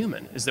makes us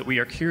human, is that we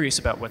are curious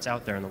about what's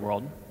out there in the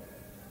world.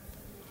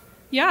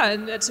 Yeah,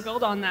 and to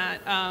build on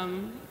that,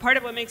 part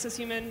of what makes us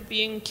human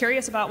being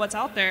curious about what's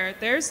out there,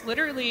 there's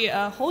literally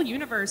a whole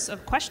universe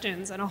of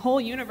questions and a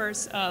whole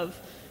universe of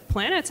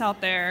planets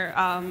out there,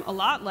 a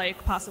lot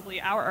like possibly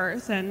our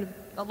Earth, and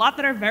a lot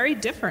that are very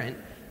different.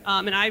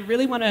 And I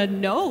really want to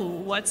know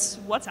what's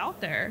out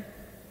there.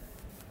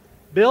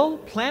 Bill,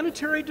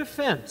 planetary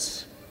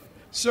defense.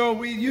 So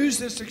we use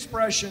this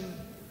expression,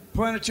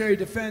 planetary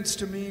defense,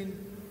 to mean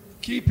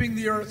keeping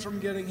the Earth from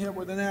getting hit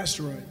with an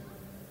asteroid.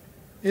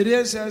 It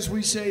is, as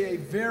we say, a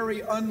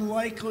very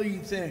unlikely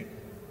thing.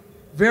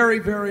 Very,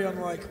 very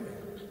unlikely.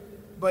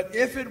 But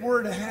if it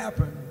were to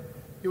happen,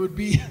 it would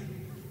be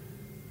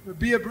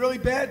a really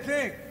bad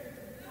thing.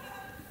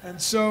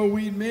 And so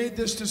we made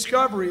this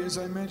discovery, as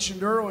I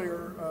mentioned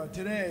earlier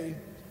today.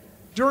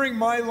 During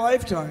my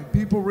lifetime,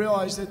 people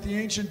realized that the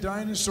ancient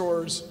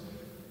dinosaurs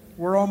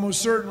were almost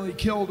certainly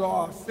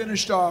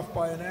finished off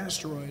by an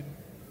asteroid.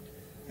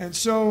 And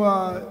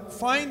so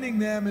finding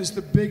them is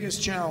the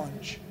biggest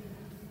challenge.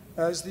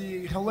 As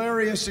the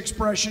hilarious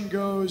expression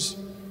goes,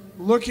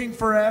 looking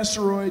for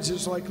asteroids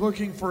is like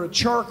looking for a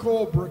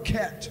charcoal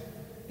briquette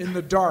in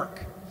the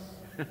dark.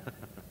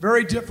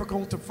 Very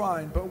difficult to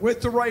find, but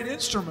with the right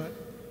instrument,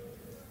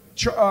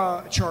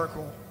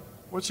 charcoal,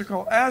 what's it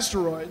called?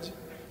 Asteroids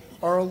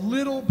are a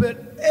little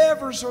bit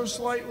ever so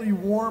slightly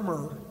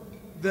warmer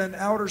than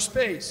outer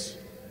space.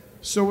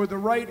 So with the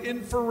right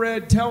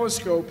infrared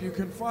telescope, you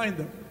can find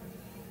them.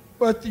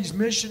 But these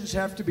missions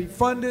have to be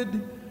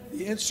funded,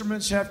 the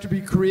instruments have to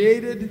be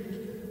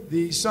created,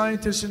 the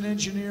scientists and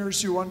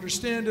engineers who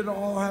understand it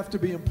all have to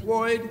be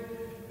employed,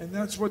 and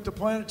that's what the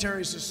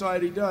Planetary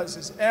Society does,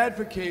 is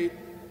advocate,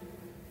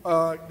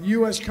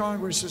 U.S.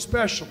 Congress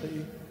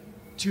especially,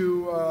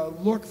 to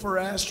look for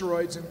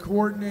asteroids and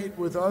coordinate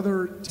with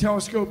other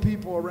telescope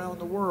people around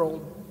the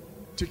world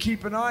to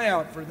keep an eye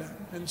out for them.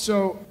 And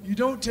so you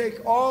don't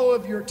take all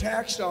of your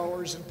tax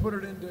dollars and put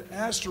it into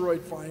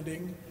asteroid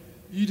finding,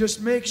 you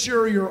just make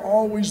sure you're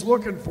always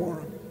looking for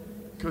them.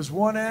 Because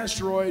one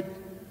asteroid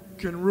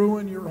can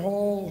ruin your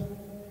whole,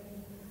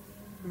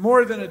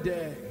 more than a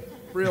day,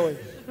 really,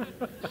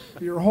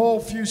 your whole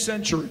few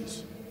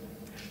centuries.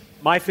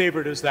 My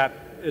favorite is that,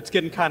 it's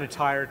getting kind of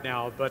tired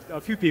now, but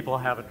a few people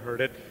haven't heard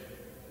it.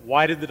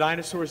 Why did the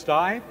dinosaurs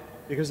die?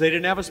 Because they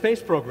didn't have a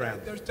space program.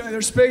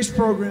 Their space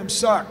program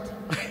sucked.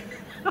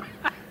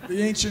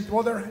 The ancient,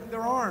 well,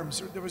 their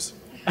arms, there was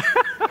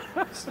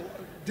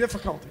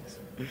difficulties.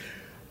 All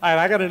right,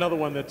 I got another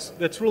one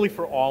that's really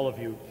for all of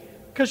you.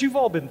 Because you've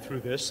all been through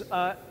this,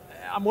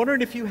 I'm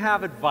wondering if you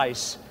have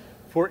advice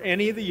for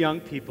any of the young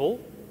people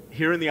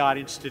here in the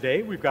audience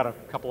today. We've got a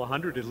couple of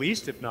hundred at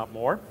least, if not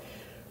more,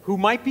 who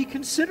might be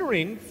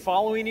considering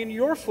following in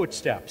your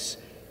footsteps,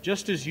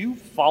 just as you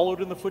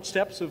followed in the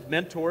footsteps of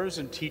mentors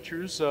and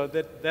teachers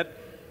that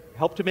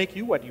helped to make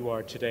you what you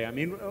are today. I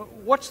mean,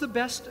 what's the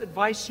best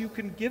advice you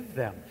can give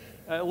them?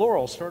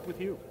 Laurel, I'll start with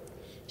you.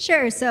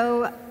 Sure.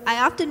 So I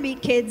often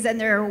meet kids and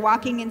they're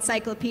walking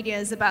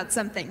encyclopedias about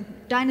something,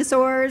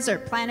 dinosaurs or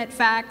planet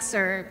facts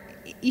or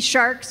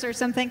sharks or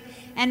something.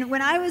 And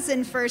when I was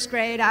in first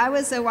grade, I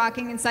was a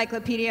walking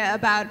encyclopedia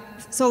about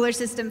solar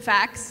system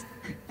facts.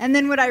 And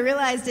then what I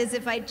realized is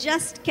if I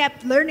just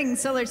kept learning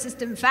solar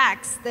system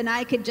facts, then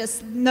I could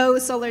just know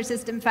solar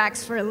system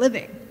facts for a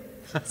living.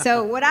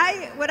 So what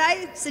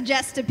I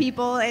suggest to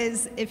people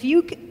is if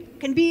you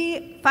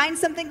find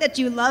something that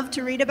you love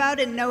to read about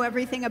and know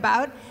everything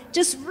about,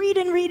 just read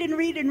and read and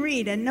read and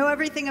read and know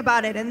everything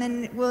about it, and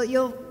then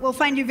we'll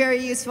find you very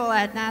useful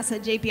at NASA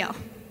JPL.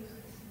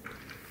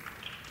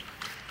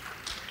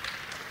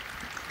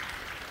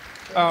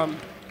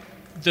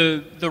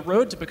 The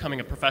road to becoming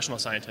a professional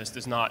scientist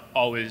is not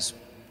always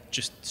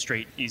just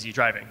straight, easy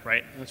driving,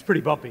 right? It's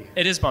pretty bumpy.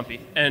 It is bumpy,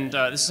 and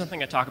this is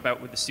something I talk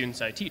about with the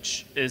students I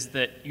teach, is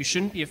that you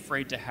shouldn't be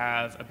afraid to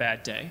have a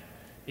bad day.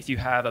 If you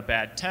have a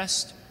bad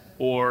test,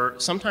 or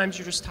sometimes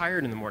you're just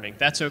tired in the morning,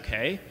 that's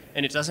okay,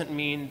 and it doesn't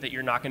mean that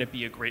you're not going to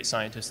be a great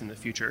scientist in the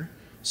future.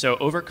 So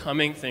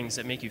overcoming things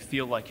that make you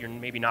feel like you're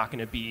maybe not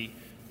going to be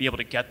able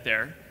to get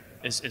there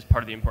is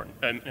part of the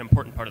an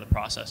important part of the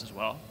process as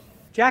well.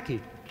 Jackie.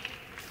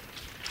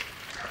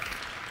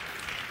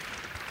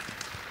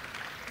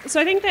 So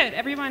I think that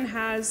everyone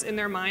has in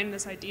their mind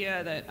this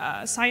idea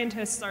that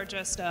scientists are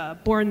just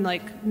born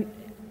like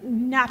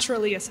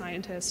naturally a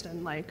scientist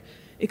and like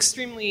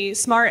extremely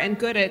smart and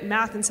good at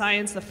math and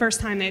science the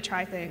first time they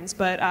try things.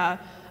 But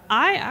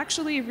I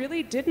actually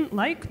really didn't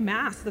like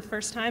math the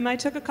first time I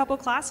took a couple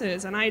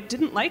classes, and I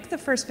didn't like the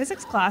first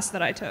physics class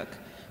that I took.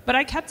 But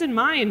I kept in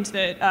mind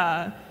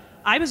that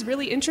I was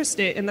really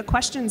interested in the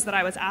questions that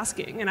I was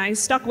asking, and I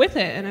stuck with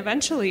it, and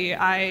eventually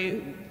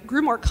I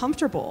grew more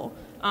comfortable.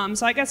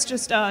 So I guess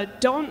just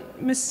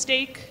don't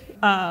mistake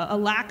a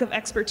lack of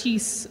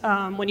expertise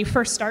when you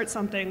first start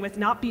something with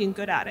not being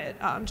good at it.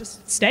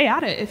 Just stay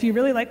at it. If you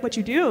really like what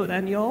you do,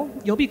 then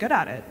you'll be good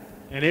at it.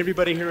 And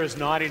everybody here is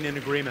nodding in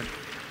agreement.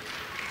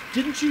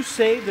 Didn't you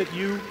say that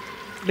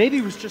maybe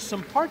it was just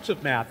some parts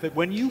of math, that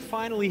when you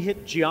finally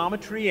hit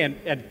geometry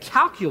and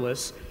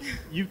calculus,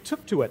 you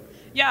took to it?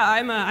 Yeah,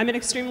 I'm an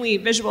extremely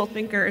visual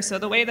thinker, so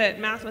the way that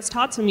math was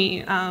taught to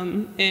me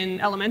in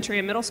elementary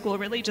and middle school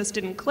really just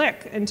didn't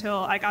click until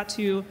I got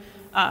to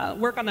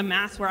work on the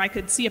math where I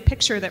could see a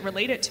picture that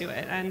related to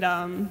it,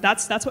 and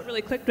that's what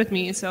really clicked with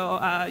me.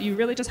 So you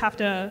really just have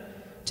to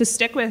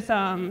stick with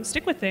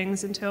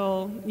things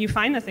until you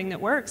find the thing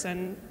that works,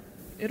 and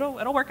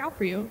it'll work out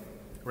for you.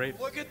 Great.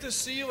 Look at the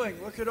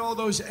ceiling. Look at all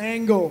those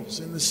angles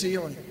in the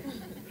ceiling.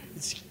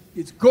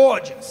 It's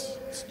gorgeous.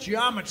 It's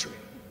geometry.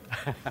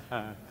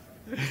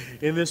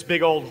 In this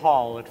big old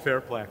hall at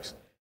Fairplex.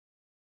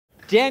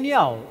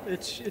 Danielle,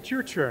 it's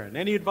your turn.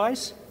 Any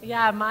advice?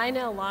 Yeah, mine,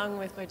 along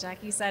with what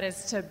Jackie said,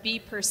 is to be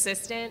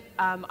persistent.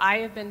 I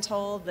have been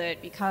told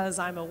that because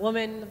I'm a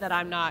woman that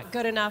I'm not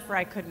good enough or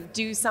I couldn't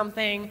do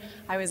something.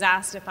 I was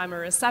asked if I'm a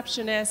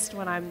receptionist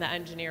when I'm the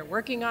engineer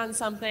working on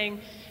something.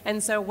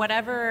 And so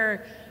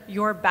whatever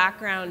your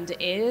background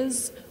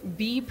is,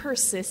 be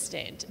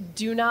persistent.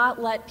 Do not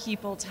let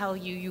people tell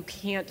you you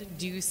can't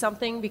do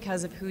something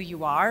because of who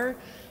you are.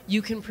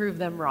 You can prove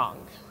them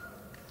wrong.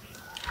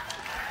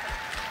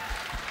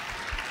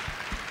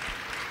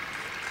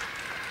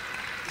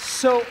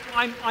 So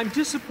I'm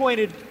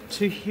disappointed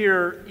to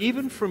hear,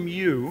 even from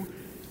you,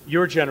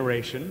 your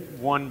generation,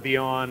 one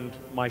beyond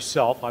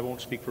myself, I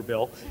won't speak for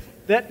Bill,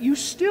 that you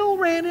still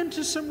ran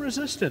into some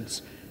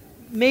resistance.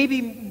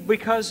 Maybe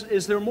because,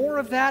 is there more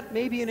of that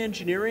maybe in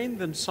engineering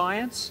than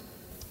science?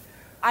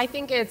 I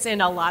think it's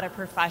in a lot of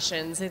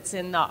professions. It's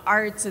in the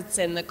arts, it's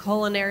in the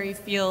culinary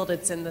field,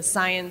 it's in the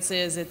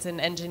sciences, it's in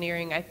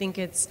engineering. I think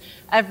it's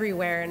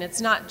everywhere, and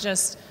it's not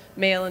just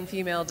male and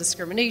female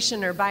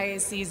discrimination or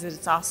biases,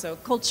 it's also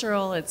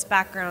cultural, it's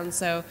background.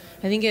 So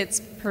I think it's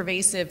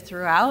pervasive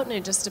throughout, and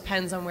it just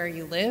depends on where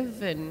you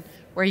live and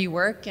where you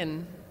work,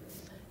 and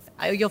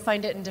you'll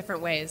find it in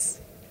different ways.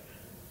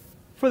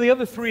 For the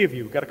other three of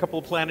you, got a couple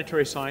of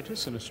planetary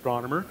scientists and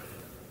astronomer.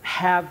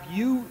 Have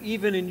you,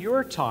 even in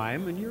your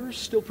time, and you're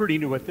still pretty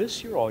new at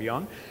this, you're all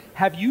young,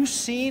 have you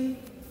seen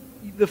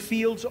the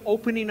fields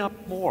opening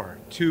up more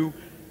to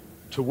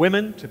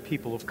women, to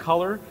people of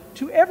color,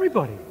 to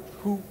everybody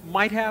who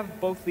might have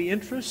both the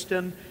interest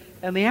and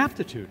the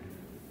aptitude?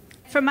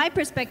 From my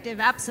perspective,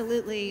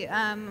 absolutely.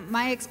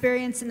 My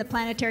experience in the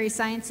planetary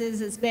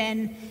sciences has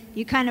been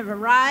you kind of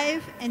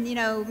arrive and,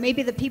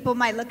 maybe the people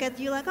might look at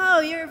you like, oh,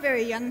 you're a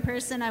very young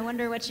person, I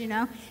wonder what you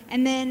know.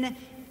 And then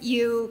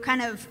you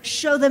kind of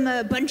show them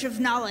a bunch of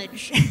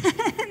knowledge.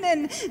 And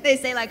then they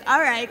say like,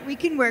 all right, we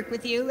can work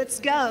with you. Let's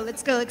go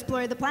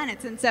explore the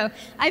planets. And so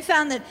I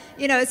found that,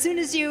 as soon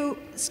as you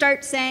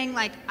start saying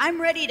like, I'm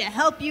ready to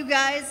help you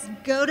guys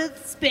go to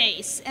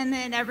space, and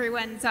then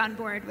everyone's on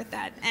board with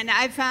that. And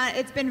I found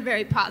it's been a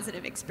very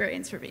positive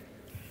experience for me.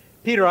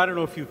 Peter, I don't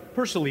know if you've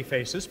personally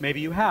faced this, maybe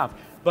you have,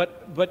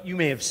 but you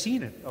may have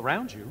seen it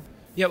around you.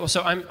 Yeah, well,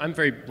 so I'm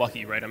very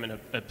lucky, right? I'm in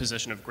a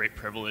position of great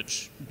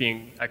privilege.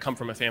 I come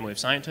from a family of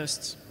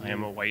scientists. I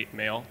am a white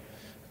male.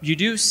 You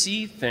do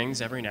see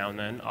things every now and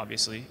then,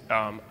 obviously.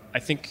 I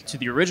think to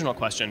the original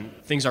question,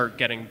 things are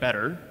getting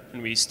better,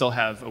 and we still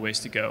have a ways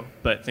to go,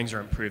 but things are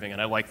improving,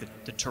 and I like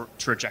the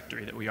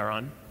trajectory that we are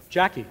on.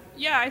 Jackie?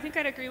 Yeah, I think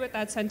I'd agree with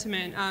that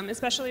sentiment,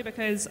 especially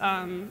because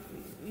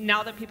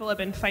now that people have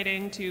been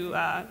fighting to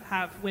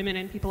have women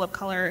and people of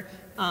color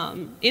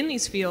in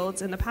these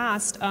fields in the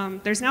past,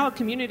 there's now a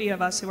community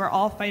of us who are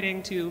all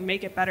fighting to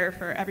make it better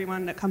for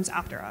everyone that comes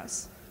after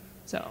us.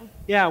 So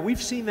yeah,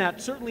 we've seen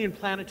that certainly in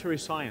planetary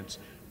science,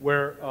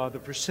 where the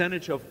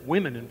percentage of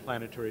women in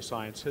planetary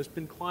science has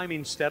been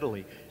climbing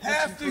steadily.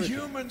 Half the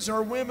humans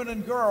are women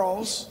and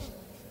girls.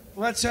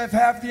 Let's have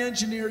half the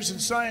engineers and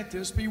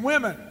scientists be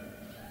women.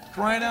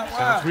 Crying out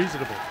loud. Sounds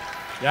reasonable.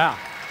 Yeah.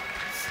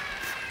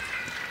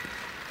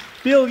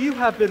 Bill, you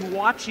have been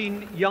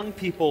watching young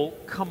people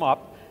come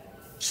up,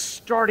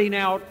 starting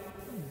out,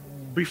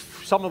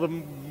 some of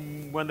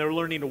them when they're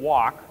learning to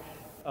walk,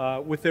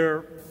 with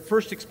their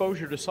first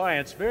exposure to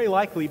science very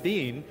likely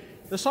being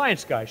the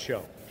Science Guy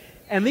show.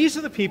 And these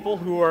are the people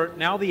who are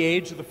now the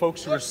age of the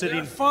folks who are sitting...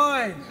 They're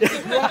fine. They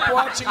grew up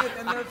watching it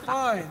and they're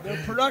fine.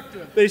 They're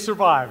productive. They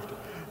survived.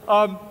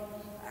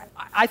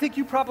 I think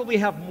you probably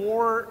have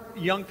more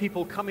young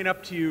people coming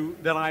up to you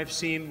than I've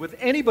seen with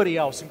anybody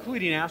else,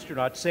 including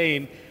astronauts,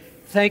 saying,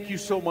 thank you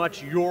so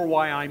much, you're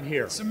why I'm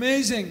here. It's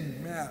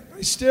amazing, Matt.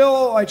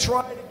 I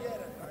try to get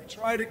it. I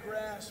try to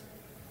grasp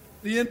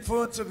the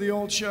influence of the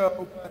old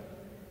show, but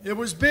it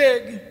was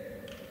big,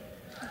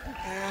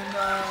 and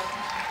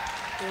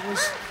it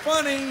was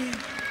funny.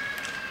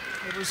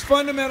 It was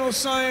fundamental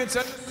science,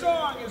 and the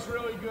song is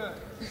really good.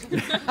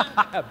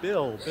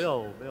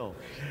 Bill.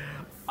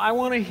 I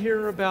want to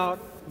hear about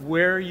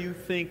where you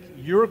think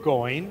you're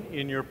going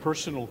in your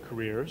personal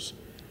careers.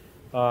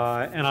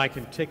 And I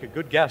can take a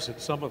good guess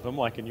at some of them,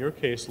 like in your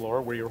case,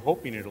 Laura, where you're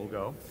hoping it'll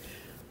go.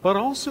 But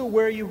also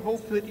where you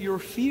hope that your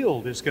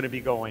field is going to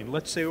be going,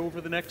 let's say over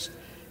the next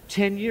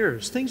 10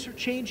 years. Things are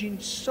changing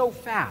so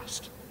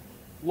fast.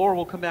 Laura,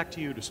 we'll come back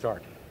to you to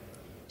start.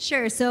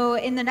 Sure. So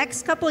in the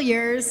next couple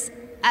years,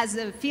 as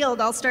a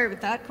field, I'll start with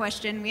that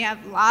question. We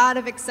have a lot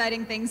of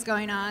exciting things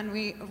going on.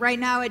 Right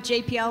now at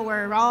JPL,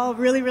 we're all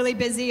really, really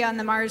busy on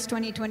the Mars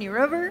 2020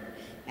 rover.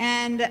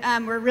 And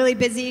we're really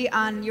busy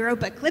on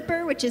Europa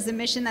Clipper, which is a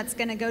mission that's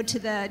going to go to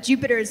the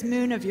Jupiter's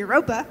moon of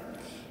Europa.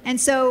 And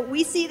so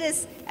we see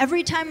this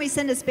every time we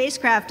send a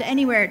spacecraft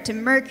anywhere, to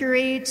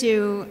Mercury,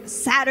 to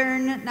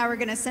Saturn. Now we're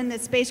going to send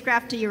this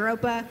spacecraft to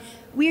Europa.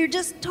 We are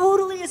just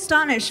totally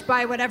astonished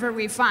by whatever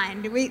we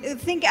find. We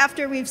think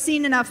after we've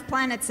seen enough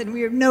planets and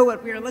we know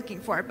what we are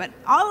looking for. But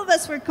all of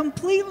us were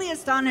completely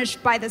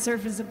astonished by the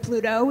surface of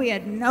Pluto. We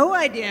had no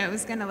idea it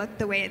was going to look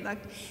the way it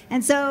looked.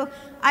 And so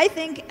I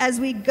think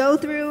as we go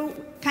through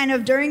kind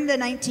of during the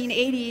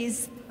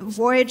 1980s,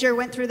 Voyager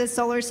went through the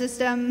solar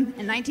system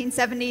in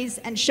 1970s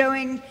and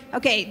showing,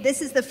 okay,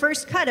 this is the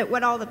first cut at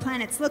what all the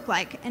planets look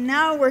like. And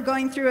now we're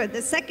going through it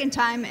the second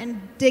time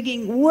and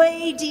digging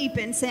way deep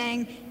and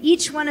saying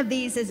each one of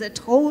these is a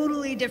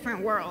totally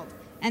different world.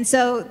 And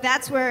so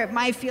that's where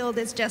my field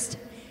is just,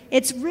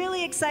 it's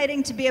really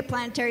exciting to be a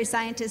planetary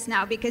scientist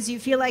now because you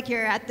feel like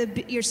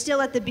you're still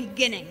at the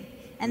beginning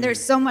and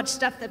there's so much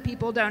stuff that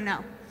people don't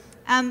know.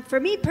 For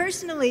me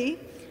personally,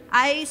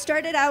 I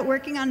started out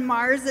working on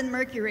Mars and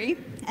Mercury,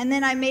 and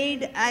then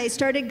I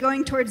started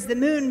going towards the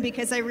moon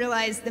because I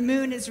realized the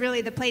moon is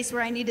really the place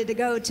where I needed to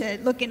go to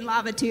look in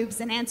lava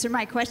tubes and answer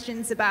my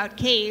questions about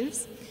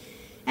caves.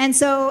 And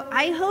so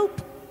I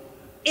hope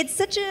it's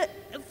such a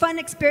fun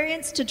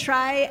experience to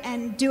try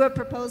and do a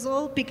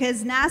proposal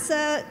because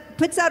NASA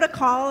puts out a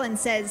call and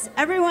says,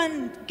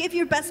 everyone give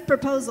your best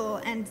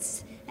proposal, and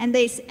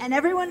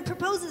everyone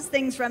proposes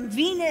things from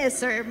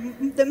Venus or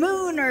the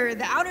moon or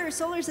the outer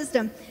solar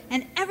system,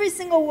 and every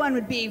single one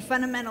would be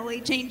fundamentally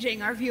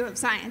changing our view of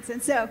science.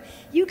 And so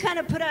you kind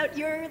of put out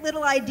your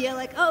little idea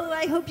like, oh,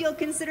 I hope you'll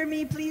consider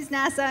me, please,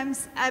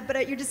 NASA.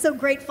 But you're just so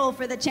grateful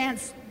for the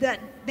chance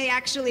that they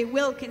actually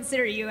will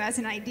consider you as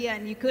an idea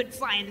and you could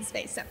fly into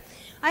space. So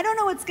I don't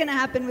know what's going to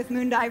happen with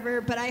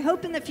Moondiver, but I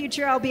hope in the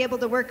future I'll be able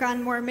to work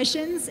on more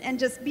missions and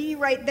just be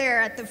right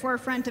there at the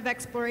forefront of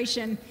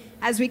exploration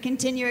as we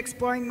continue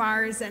exploring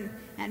Mars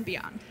and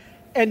beyond.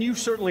 And you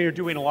certainly are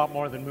doing a lot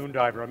more than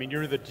Moondiver. I mean,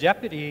 you're the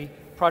deputy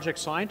project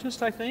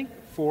scientist, I think,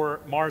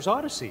 for Mars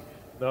Odyssey,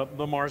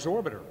 the Mars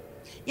orbiter.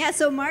 Yeah,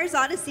 so Mars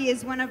Odyssey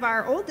is one of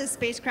our oldest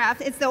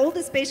spacecraft. It's the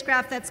oldest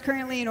spacecraft that's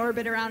currently in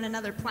orbit around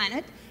another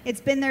planet. It's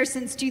been there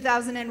since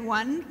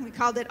 2001. We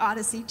called it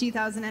Odyssey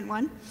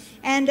 2001.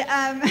 And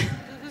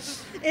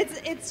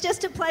it's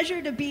just a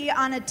pleasure to be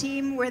on a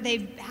team where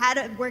they've had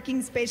a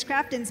working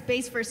spacecraft in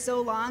space for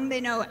so long.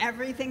 They know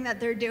everything that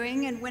they're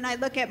doing. And when I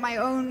look at my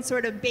own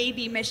sort of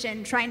baby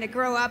mission, trying to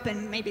grow up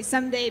and maybe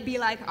someday be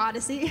like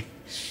Odyssey.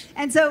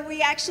 And so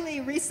we actually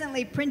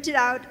recently printed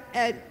out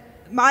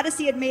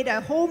Odyssey had made a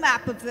whole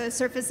map of the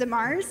surface of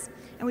Mars,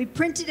 and we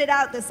printed it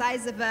out the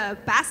size of a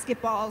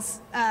basketball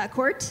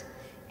court,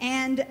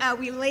 and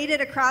we laid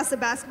it across a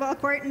basketball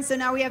court, and so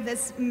now we have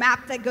this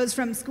map that goes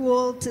from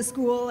school to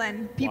school,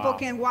 and people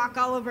can walk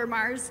all over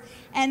Mars.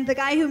 And the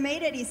guy who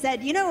made it, he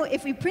said, you know,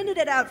 if we printed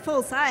it out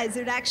full size, it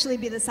would actually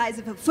be the size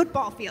of a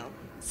football field.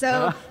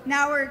 So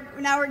now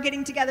we're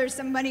getting together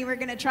some money. We're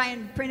going to try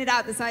and print it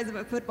out the size of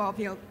a football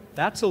field.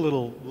 That's a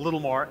little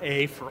more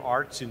A for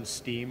arts in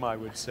STEAM, I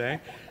would say.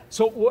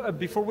 So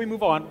before we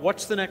move on,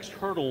 what's the next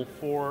hurdle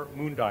for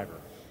Moondiver?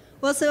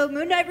 Well, so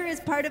Moondiver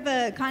is part of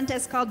a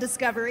contest called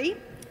Discovery.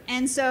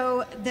 And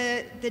so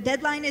the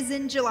deadline is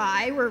in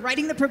July. We're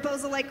writing the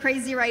proposal like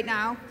crazy right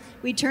now.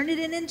 We turn it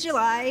in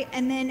July,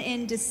 and then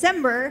in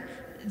December,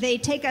 they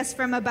take us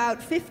from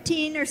about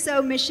 15 or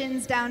so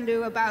missions down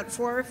to about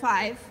 4 or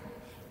 5.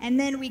 And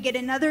then we get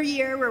another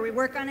year where we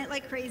work on it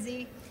like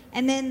crazy.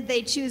 And then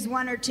they choose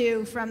 1 or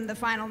 2 from the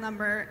final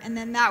number, and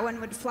then that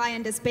one would fly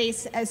into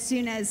space as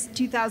soon as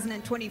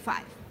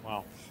 2025.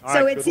 Wow.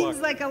 So it seems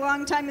like a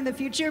long time in the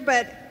future,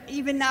 but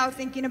even now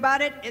thinking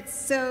about it,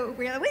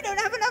 we don't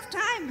have enough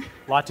time.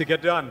 A lot to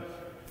get done.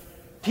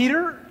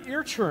 Peter,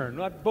 your turn,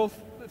 both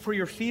for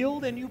your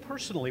field and you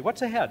personally.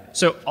 What's ahead?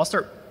 So I'll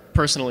start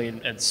personally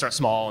and start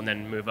small and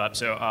then move up.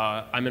 So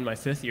I'm in my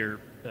 5th year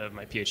of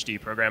my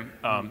PhD program.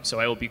 So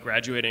I will be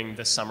graduating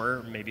this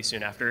summer, maybe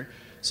soon after.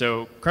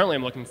 So currently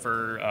I'm looking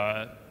for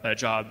a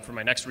job for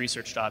my next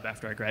research job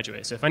after I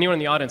graduate. So if anyone in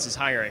the audience is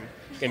hiring,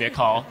 give me a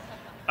call.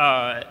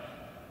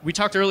 We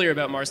talked earlier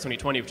about Mars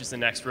 2020, which is the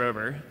next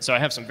rover. So I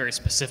have some very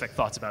specific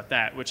thoughts about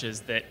that, which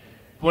is that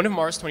one of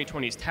Mars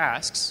 2020's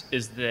tasks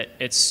is that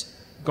it's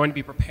going to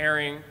be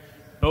preparing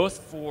both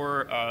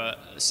for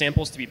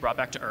samples to be brought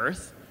back to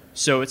Earth.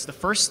 So it's the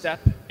first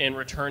step in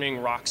returning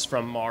rocks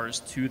from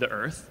Mars to the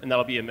Earth, and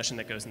that'll be a mission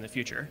that goes in the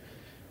future.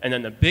 And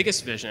then the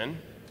biggest vision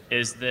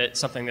is that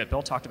something that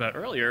Bill talked about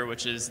earlier,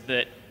 which is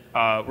that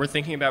We're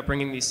thinking about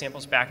bringing these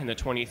samples back in the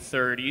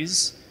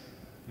 2030s.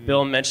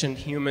 Bill mentioned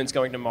humans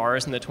going to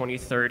Mars in the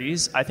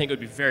 2030s. I think it would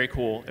be very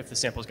cool if the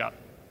samples got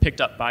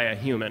picked up by a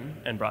human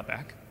and brought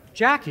back.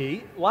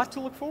 Jackie, a lot to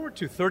look forward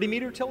to.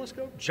 30-meter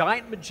telescope,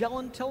 giant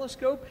Magellan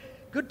telescope.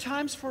 Good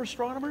times for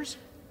astronomers?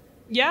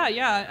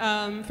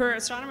 Yeah. For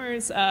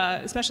astronomers,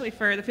 especially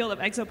for the field of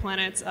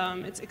exoplanets,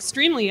 it's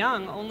extremely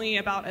young, only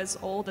about as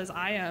old as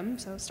I am,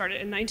 so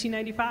started in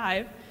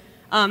 1995.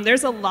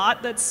 There's a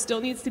lot that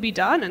still needs to be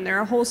done, and there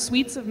are whole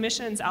suites of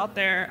missions out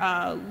there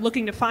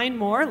looking to find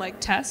more, like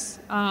TESS,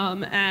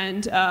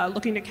 and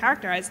looking to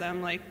characterize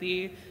them, like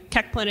the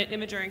Keck Planet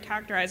Imager and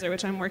Characterizer,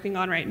 which I'm working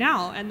on right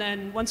now. And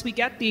then once we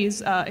get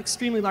these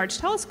extremely large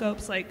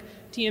telescopes, like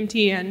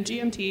TMT and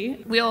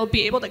GMT, we'll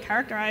be able to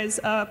characterize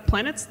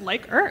planets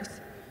like Earth.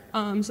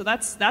 So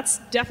that's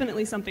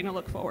definitely something to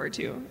look forward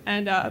to.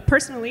 And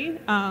personally,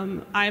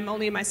 I'm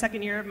only in my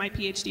second year of my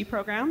PhD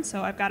program,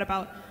 so I've got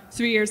about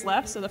 3 years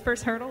left. So the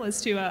first hurdle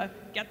is to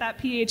get that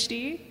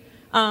PhD.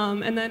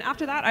 And then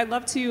after that, I'd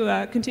love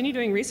to continue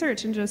doing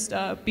research and just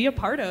be a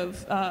part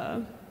of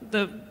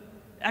the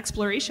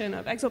exploration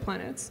of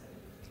exoplanets.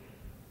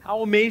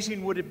 How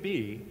amazing would it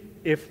be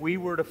if we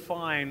were to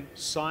find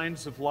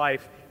signs of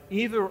life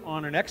either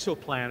on an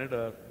exoplanet,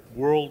 a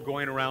world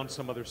going around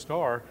some other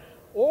star,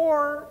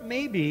 or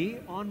maybe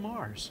on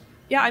Mars?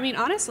 Yeah, I mean,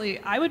 honestly,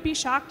 I would be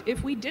shocked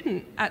if we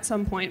didn't at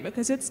some point,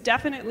 because it's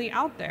definitely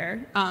out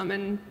there.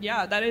 And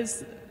yeah, that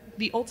is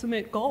the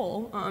ultimate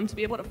goal, to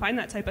be able to find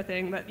that type of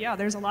thing. But yeah,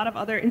 there's a lot of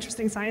other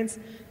interesting science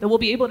that we'll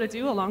be able to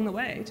do along the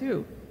way,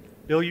 too.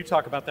 Bill, you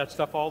talk about that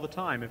stuff all the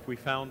time. If we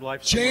found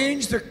life somewhere.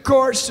 Change the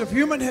course of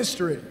human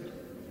history.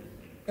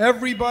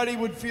 Everybody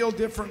would feel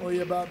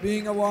differently about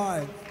being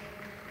alive.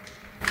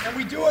 And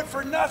we do it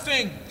for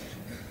nothing.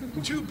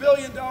 $2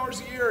 billion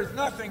a year is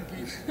nothing,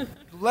 people.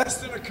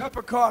 Less than a cup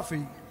of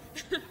coffee.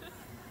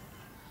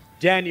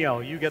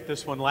 Danielle, you get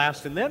this one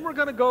last, and then we're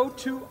going to go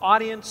to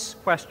audience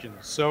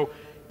questions. So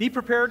be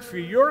prepared for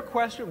your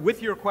question,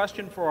 with your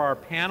question for our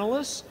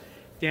panelists.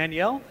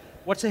 Danielle,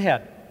 what's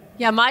ahead?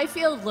 Yeah, my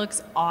field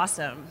looks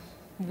awesome.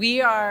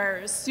 We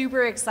are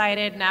super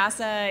excited.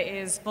 NASA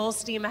is full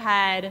steam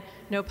ahead,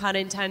 no pun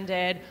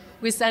intended,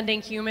 with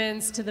sending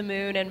humans to the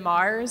moon and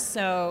Mars.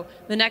 So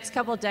the next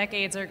couple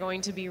decades are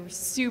going to be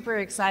super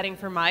exciting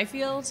for my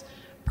field.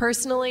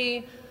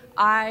 Personally,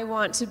 I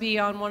want to be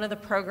on one of the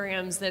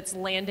programs that's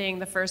landing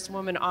the first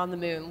woman on the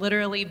moon,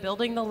 literally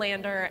building the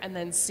lander and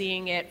then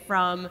seeing it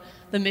from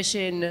the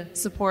mission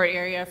support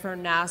area for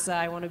NASA.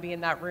 I want to be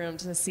in that room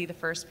to see the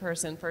first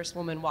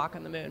woman walk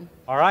on the moon.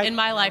 All right. In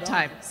my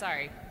lifetime,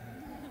 sorry.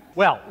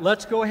 Well,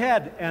 let's go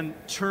ahead and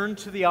turn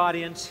to the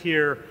audience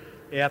here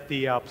at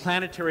the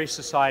Planetary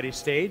Society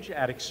stage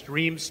at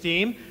Extreme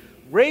Steam.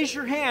 Raise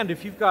your hand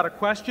if you've got a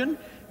question.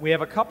 We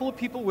have a couple of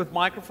people with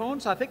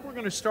microphones. I think we're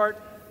going to start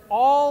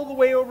all the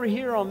way over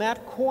here on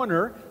that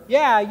corner.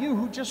 Yeah, you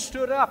who just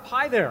stood up.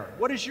 Hi there.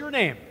 What is your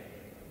name?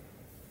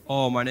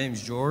 Oh, my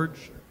name's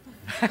George.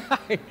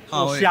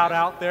 Little shout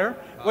out there.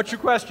 What's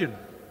your question?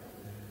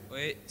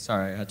 Wait,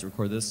 sorry, I had to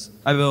record this.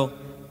 Hi, Bill.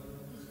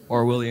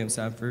 Or William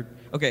Sanford.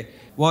 Okay,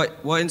 what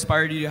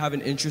inspired you to have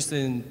an interest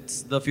in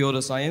the field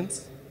of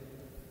science?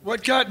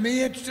 What got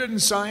me interested in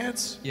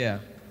science? Yeah.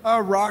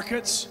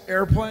 Rockets,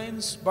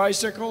 airplanes,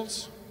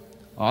 bicycles.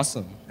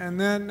 Awesome. And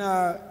then,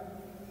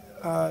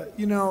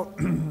 you know,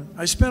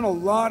 I spent a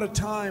lot of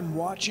time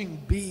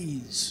watching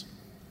bees,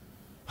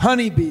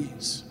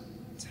 honeybees.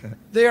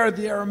 They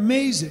are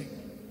amazing.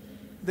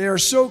 They are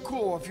so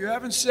cool. If you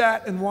haven't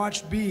sat and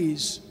watched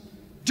bees,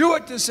 do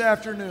it this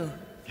afternoon.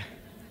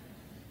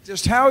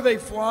 Just how they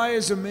fly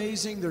is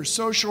amazing. Their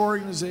social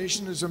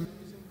organization is amazing.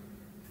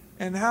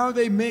 And how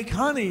they make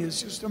honey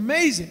is just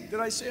amazing. Did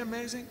I say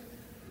amazing?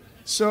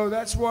 So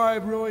that's why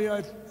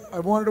I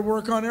wanted to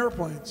work on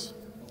airplanes.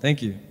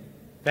 Thank you.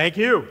 Thank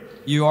you.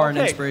 You are an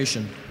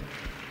inspiration.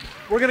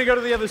 We're going to go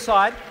to the other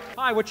side.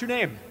 Hi, what's your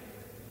name?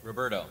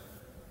 Roberto.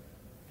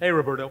 Hey,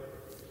 Roberto.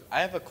 I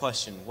have a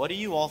question. What do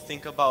you all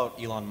think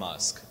about Elon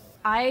Musk?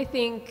 I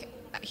think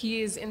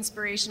he is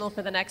inspirational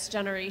for the next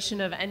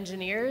generation of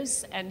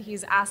engineers, and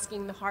he's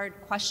asking the hard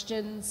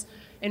questions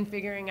and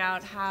figuring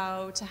out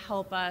how to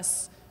help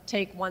us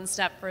take one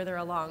step further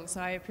along.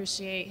 So I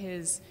appreciate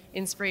his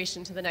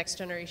inspiration to the next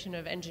generation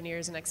of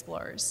engineers and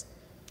explorers.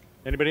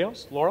 Anybody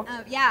else? Laura?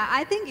 Yeah,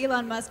 I think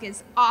Elon Musk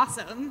is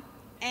awesome.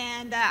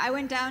 And I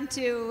went down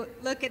to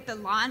look at the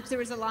launch. There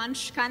was a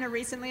launch kind of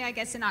recently, I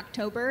guess in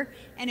October,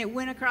 and it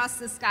went across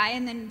the sky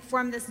and then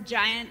formed this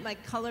giant,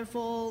 like,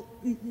 colorful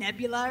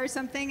nebula or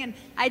something. And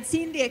I'd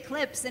seen the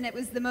eclipse, and it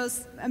was the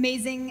most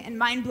amazing and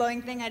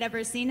mind-blowing thing I'd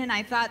ever seen. And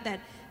I thought that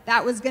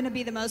that was going to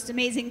be the most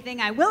amazing thing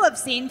I will have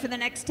seen for the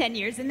next 10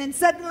 years. And then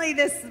suddenly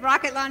this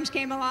rocket launch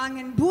came along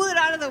and blew it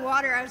out of the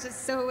water. I was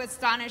just so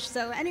astonished.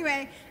 So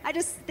anyway, I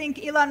just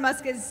think Elon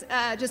Musk is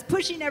just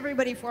pushing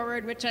everybody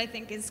forward, which I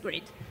think is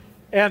great.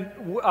 And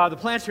the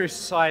Planetary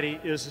Society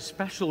is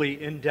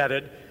especially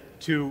indebted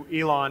to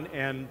Elon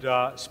and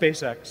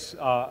SpaceX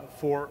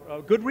for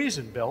a good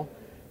reason, Bill.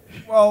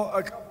 Well,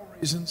 a couple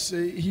reasons.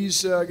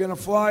 He's going to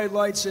fly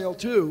LightSail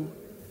 2,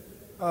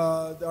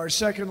 our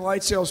second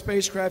light sail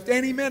spacecraft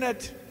any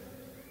minute.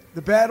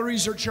 The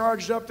batteries are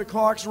charged up, the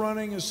clock's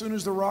running as soon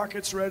as the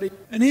rocket's ready.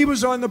 And he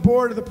was on the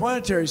board of the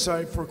planetary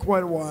site for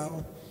quite a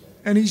while.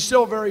 And he's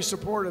still very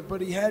supportive,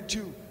 but he had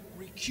to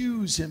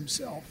recuse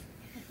himself.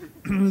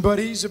 But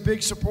he's a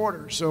big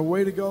supporter, so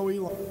way to go,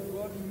 Elon.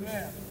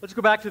 Let's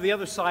go back to the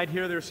other side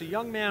here. There's a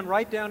young man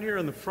right down here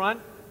in the front,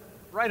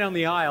 right on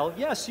the aisle.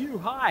 Yes, you.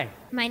 Hi.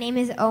 My name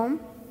is Om.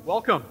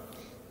 Welcome.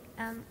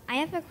 I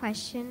have a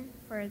question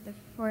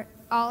for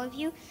all of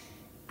you.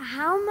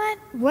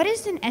 What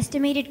is an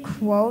estimated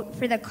quote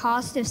for the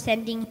cost of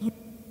sending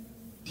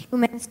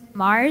humans to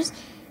Mars,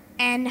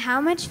 and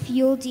how much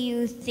fuel do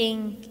you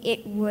think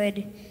it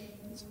would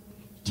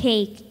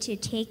take to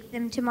take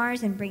them to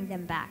Mars and bring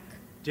them back?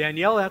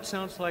 Danielle, that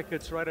sounds like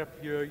it's right up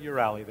your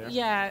alley there.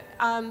 Yeah,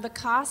 the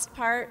cost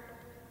part,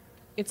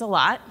 it's a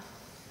lot.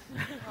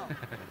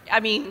 I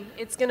mean,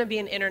 it's going to be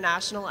an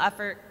international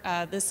effort.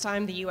 This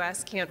time the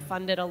U.S. can't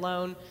fund it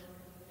alone,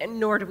 and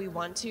nor do we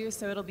want to,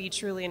 so it'll be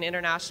truly an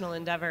international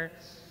endeavor.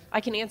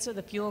 I can answer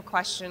the fuel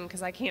question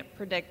because I can't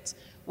predict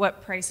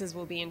what prices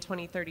will be in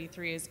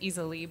 2033 as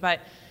easily,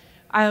 but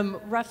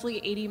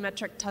roughly 80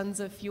 metric tons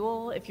of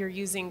fuel if you're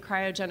using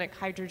cryogenic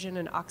hydrogen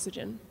and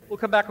oxygen. We'll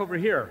come back over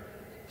here.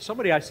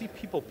 I see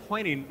people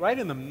pointing right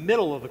in the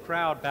middle of the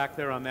crowd back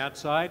there on that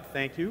side.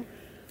 Thank you.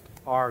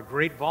 Our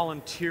great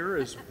volunteer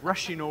is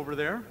rushing over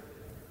there.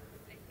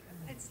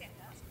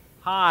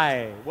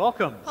 Hi,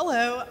 welcome.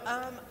 Hello,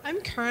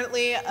 I'm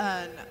currently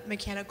a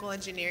mechanical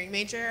engineering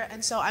major,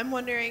 and so I'm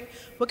wondering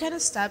what kind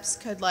of steps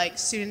could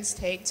students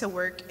take to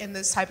work in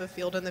this type of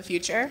field in the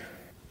future?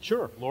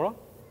 Sure, Laura?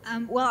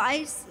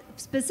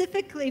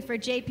 Specifically for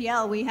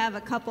JPL, we have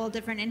a couple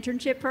different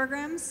internship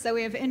programs. So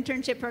we have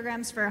internship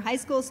programs for high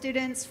school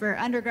students, for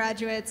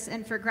undergraduates,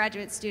 and for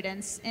graduate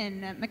students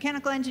in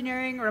mechanical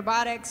engineering,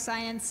 robotics,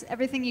 science,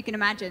 everything you can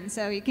imagine.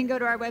 So you can go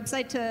to our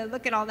website to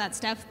look at all that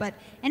stuff, but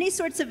any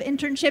sorts of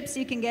internships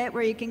you can get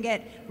where you can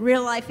get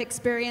real-life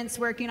experience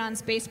working on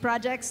space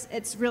projects,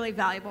 it's really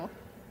valuable.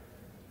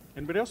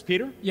 Anybody else?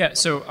 Peter? Yeah,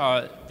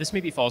 so this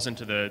maybe falls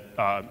into the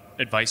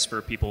advice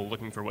for people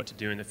looking for what to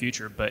do in the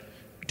future, but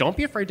don't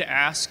be afraid to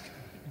ask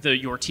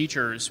your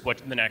teachers what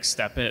the next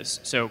step is.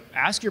 So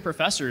ask your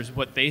professors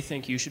what they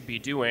think you should be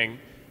doing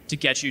to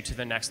get you to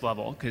the next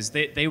level, because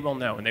they will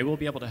know and they will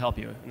be able to help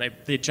you, and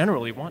they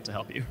generally want to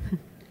help you.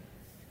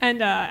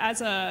 And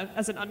as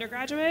an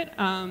undergraduate,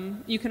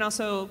 you can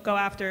also go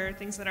after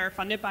things that are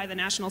funded by the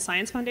National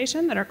Science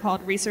Foundation that are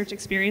called research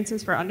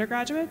experiences for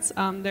undergraduates.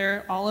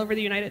 They're all over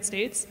the United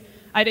States.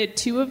 I did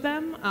 2 of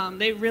them.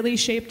 They really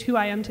shaped who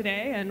I am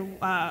today and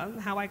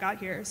how I got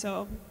here.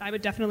 So I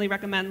would definitely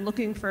recommend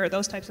looking for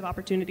those types of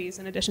opportunities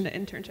in addition to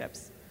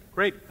internships.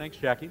 Great. Thanks,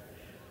 Jackie.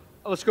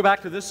 Let's go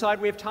back to this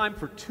side. We have time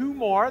for 2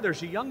 more.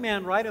 There's a young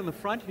man right in the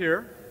front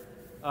here.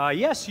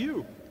 Yes,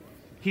 you.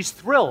 He's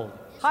thrilled.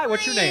 Hi,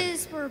 what's your name?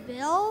 Is for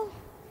Bill.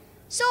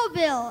 So,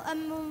 Bill,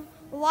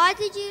 why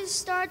did you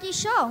start the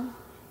show?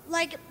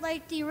 Like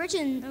the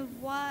origin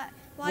of why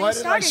you started it? Why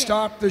did I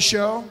stop the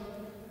show?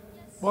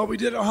 Well, we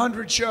did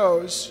 100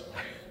 shows,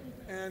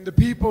 and the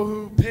people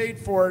who paid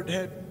for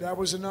it that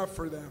was enough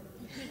for them.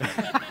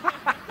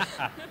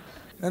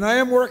 And I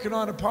am working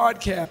on a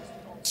podcast,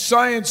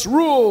 Science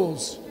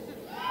Rules,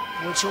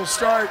 which will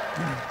start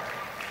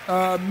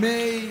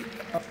May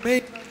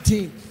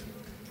 19th,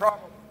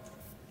 probably.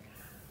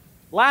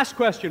 Last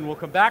question. We'll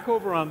come back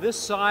over on this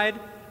side.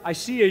 I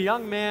see a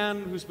young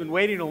man who's been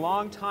waiting a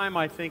long time,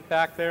 I think,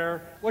 back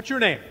there. What's your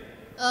name?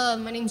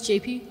 My name's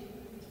JP.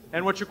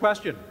 And what's your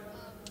question?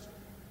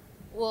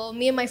 Well,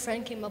 me and my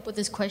friend came up with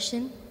this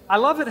question. I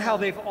love it how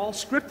they've all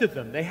scripted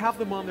them. They have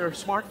them on their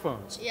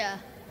smartphones. Yeah.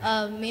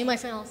 Me and my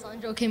friend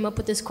Alessandro came up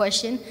with this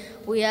question.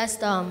 We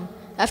asked,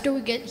 after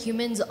we get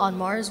humans on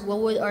Mars, what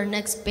would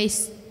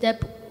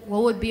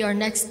be our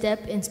next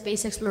step in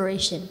space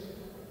exploration?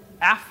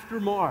 After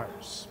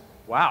Mars.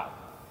 Wow.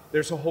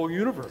 There's a whole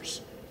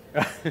universe.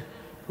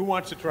 Who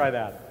wants to try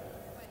that?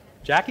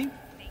 Jackie?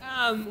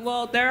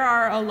 Well, there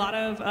are a lot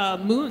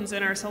of moons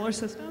in our solar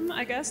system,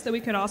 I guess, that we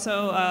could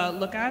also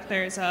look at.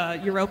 There's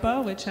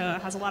Europa, which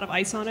has a lot of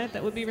ice on it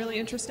that would be really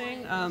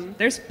interesting.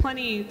 There's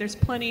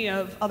plenty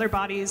of other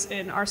bodies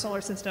in our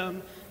solar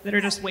system that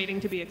are just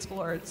waiting to be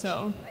explored.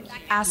 So,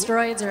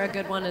 asteroids are a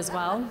good one as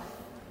well.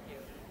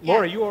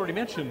 Laura, you already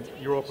mentioned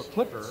Europa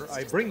Clipper.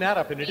 I bring that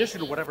up in addition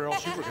to whatever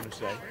else you were going to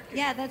say.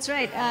 Yeah, that's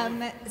right.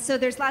 So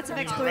there's lots of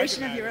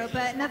exploration of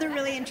Europa. Another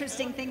really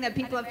interesting thing that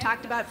people have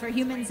talked about for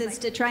humans is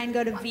to try and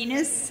go to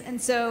Venus. And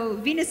so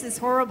Venus is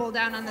horrible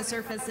down on the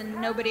surface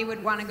and nobody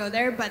would want to go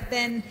there. But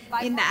then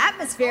in the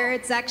atmosphere,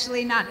 it's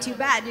actually not too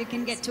bad. You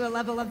can get to a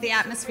level of the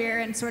atmosphere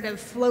and sort of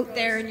float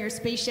there in your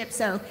spaceship.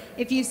 So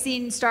if you've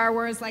seen Star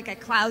Wars, like a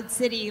cloud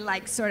city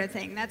like sort of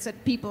thing, that's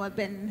what people have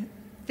been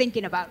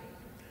thinking about.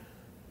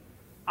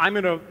 I'm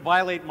going to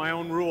violate my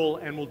own rule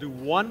and we'll do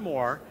one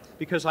more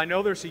because I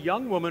know there's a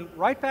young woman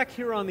right back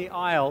here on the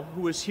aisle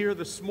who was here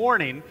this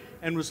morning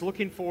and was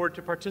looking forward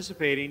to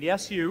participating.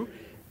 Yes, you.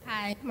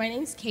 Hi, my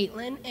name's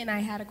Caitlin and I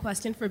had a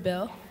question for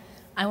Bill.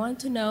 I want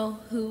to know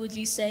who would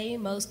you say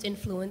most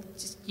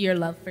influenced your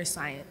love for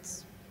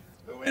science?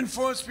 Who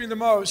influenced me the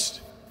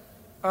most?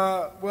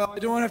 Well, I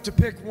don't have to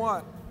pick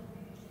one.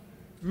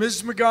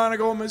 Mrs.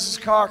 McGonagall, Mrs.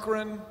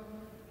 Cochran,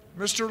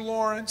 Mr.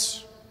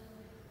 Lawrence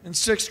in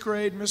 6th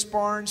grade, Miss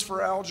Barnes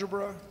for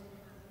algebra,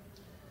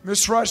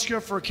 Miss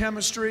Rushka for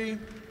chemistry,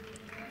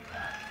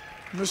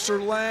 Mr.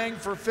 Lang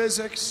for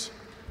physics.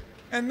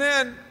 And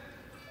then,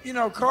 you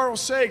know, Carl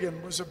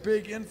Sagan was a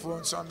big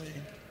influence on me.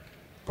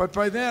 But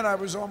by then, I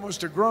was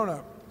almost a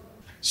grown-up.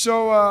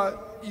 So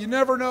you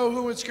never know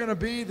who it's going to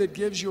be that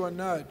gives you a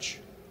nudge.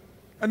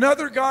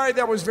 Another guy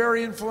that was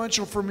very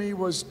influential for me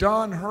was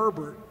Don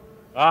Herbert.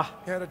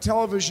 He had a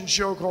television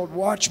show called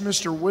Watch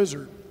Mr.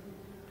 Wizard.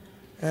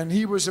 And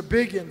he was a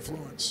big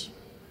influence.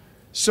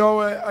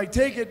 So I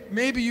take it,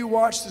 maybe you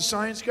watch the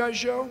Science Guy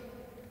show?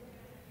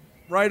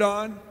 Right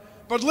on.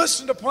 But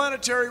listen to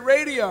Planetary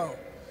Radio.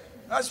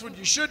 That's what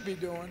you should be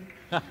doing.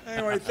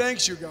 Anyway,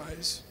 thanks, you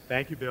guys.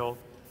 Thank you, Bill.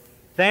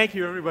 Thank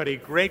you, everybody.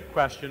 Great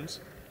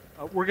questions.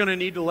 We're going to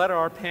need to let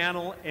our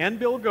panel and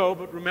Bill go,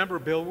 but remember,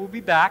 Bill will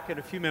be back in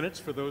a few minutes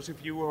for those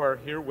of you who are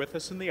here with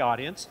us in the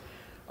audience.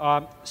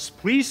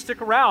 Please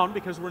stick around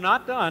because we're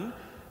not done.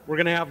 We're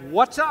going to have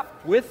What's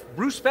Up with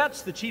Bruce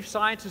Betts, the Chief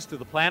Scientist of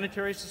the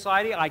Planetary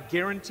Society. I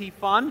guarantee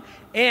fun.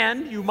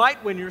 And you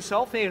might win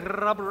yourself a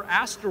rubber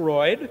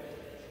asteroid.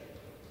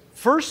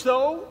 First,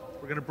 though,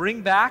 we're going to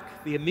bring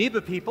back the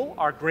Amoeba People,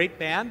 our great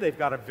band. They've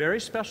got a very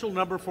special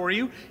number for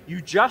you. You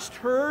just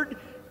heard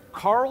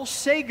Carl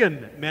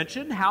Sagan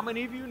mentioned. How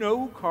many of you know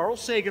who Carl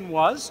Sagan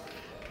was?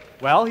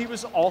 Well, he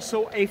was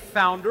also a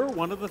founder,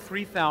 one of the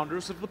 3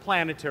 founders of the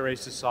Planetary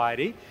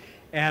Society,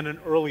 and an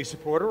early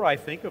supporter, I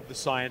think, of the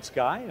Science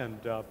Guy and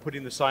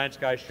putting the Science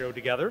Guy show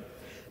together.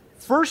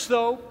 First,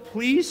 though,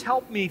 please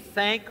help me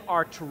thank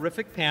our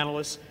terrific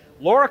panelists,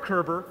 Laura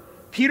Kerber,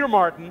 Peter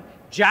Martin,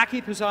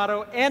 Jackie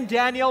Pizzato, and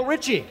Danielle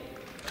Ritchie.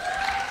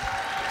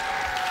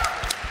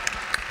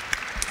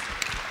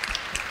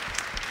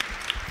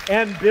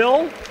 And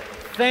Bill,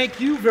 thank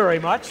you very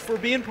much for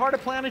being part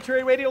of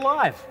Planetary Radio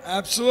Live.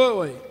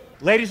 Absolutely.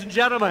 Ladies and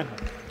gentlemen,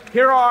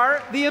 here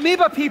are the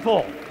Amoeba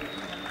People.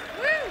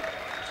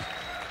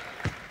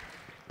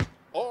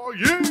 Oh,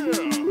 yeah!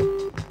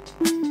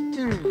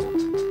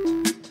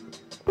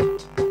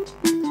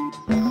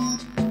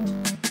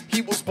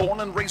 He was born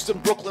and raised in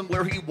Brooklyn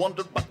where he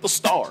wondered about the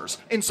stars,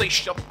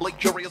 insatiably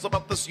curious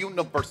about this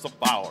universe of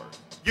ours.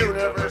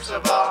 Universe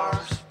of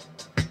ours.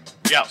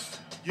 Yes.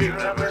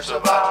 Universe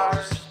of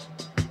ours.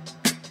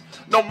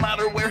 No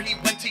matter where he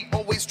went, he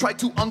always tried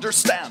to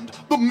understand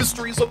the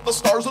mysteries of the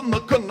stars and the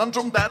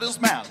conundrum that is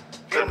man.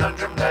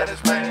 Conundrum that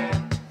is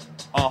man.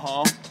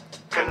 Uh-huh.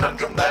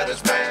 Conundrum that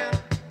is man.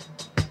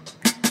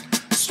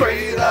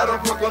 Straight out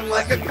of Brooklyn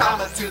like a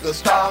comet to the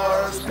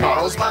stars.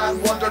 Carl's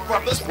mind wandered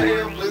from this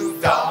pale blue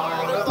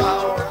dot of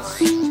ours.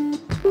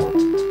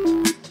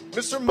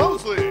 Mr.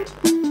 Mosley.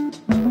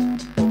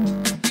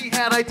 He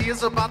had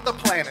ideas about the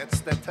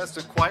planets that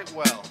tested quite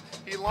well.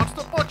 He launched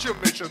a bunch of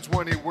missions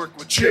when he worked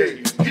with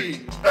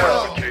JPL.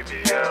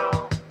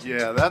 JPL.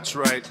 Yeah, that's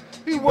right.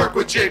 He worked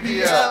with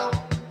JPL.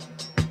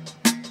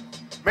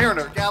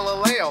 Mariner,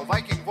 Galileo,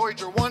 Viking,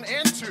 Voyager 1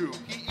 and 2.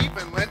 He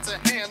even lent a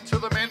hand to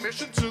the manned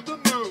mission to the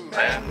moon.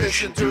 Manned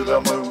mission to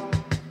the moon.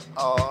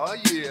 Oh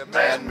yeah,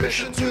 manned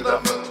mission to the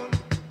moon.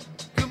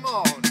 Come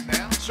on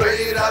now.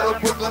 Straight out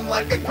of Brooklyn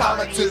like a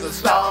comet to the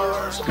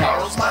stars.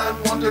 Carl's mind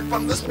wandered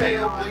from this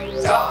pale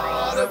blue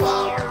dot of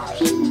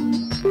ours.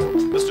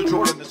 Mr.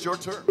 Jordan, it's your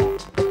turn.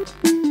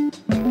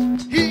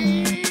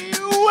 He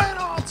went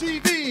on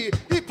TV.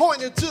 He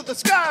pointed to the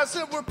sky,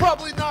 said we're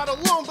probably not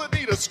alone, but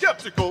need a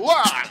skeptical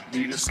eye.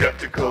 Need a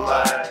skeptical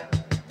eye.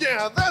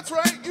 Yeah, that's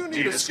right. You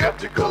need a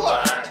skeptical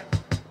eye.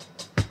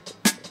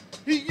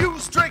 He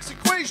used Drake's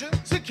equation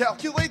to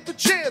calculate the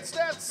chance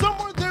that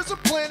somewhere there's a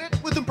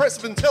planet with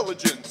impressive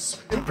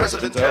intelligence.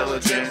 Impressive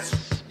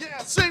intelligence. Yeah,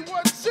 say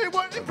what? Say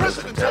what?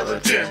 Impressive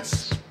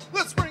intelligence.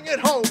 Let's bring it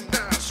home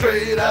now.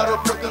 Straight out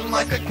of Brooklyn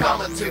like a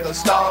comet to the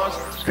stars.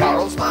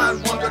 Carl's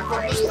mind wandered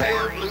from this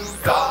pale blue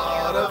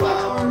dot of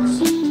ours.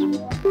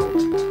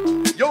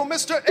 Yo,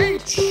 Mr.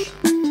 H,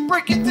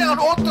 break it down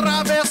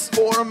otra vez.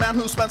 For a man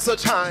who spent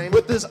such time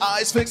with his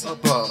eyes fixed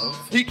above,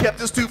 he kept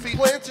his 2 feet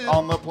planted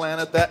on the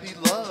planet that he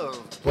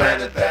loved.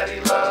 Planet that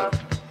he loved.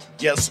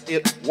 Yes,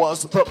 it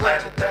was the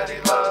planet that he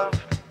loved.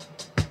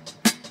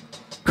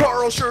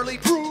 Carl surely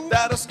proved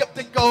that a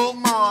skeptical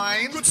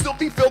mind could still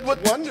be filled with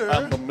wonder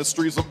and the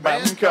mysteries of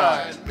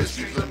mankind.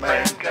 Mysteries of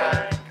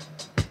mankind.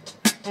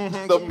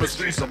 The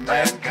mysteries of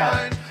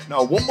mankind.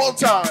 Now one more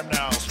time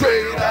now.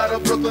 Straight out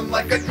of Brooklyn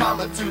like a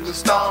comet to the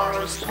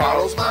stars.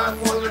 Carl's mind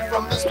wandered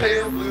from this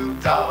pale blue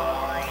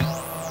dot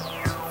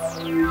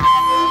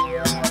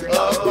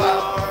of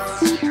ours.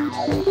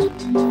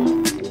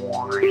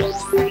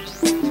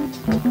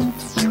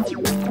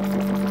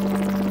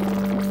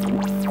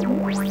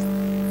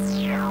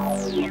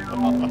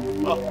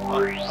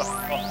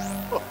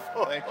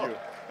 Thank you.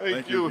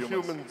 Thank you,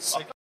 humans.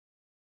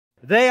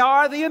 They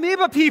are the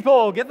Amoeba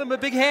People. Give them a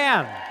big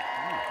hand. Ooh,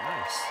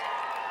 nice.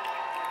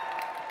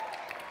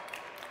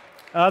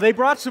 They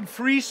brought some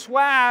free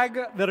swag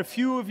that a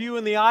few of you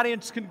in the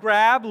audience can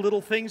grab,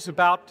 little things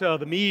about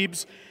the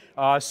Meebs,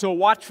 so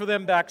watch for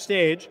them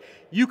backstage.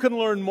 You can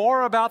learn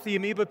more about the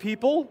Amoeba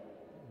People.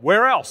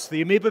 Where else?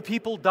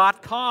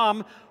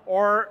 TheAmoebaPeople.com,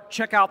 or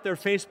check out their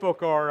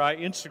Facebook or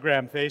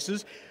Instagram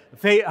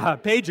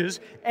pages,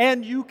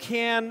 and you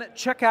can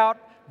check out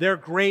their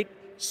great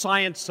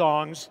science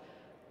songs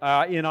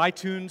in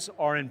iTunes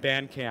or in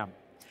Bandcamp.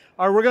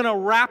 All right, we're going to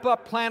wrap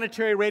up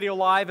Planetary Radio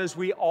Live as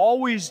we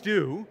always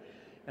do,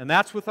 and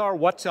that's with our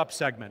What's Up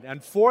segment.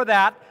 And for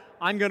that,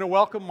 I'm going to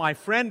welcome my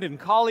friend and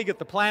colleague at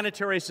the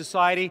Planetary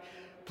Society.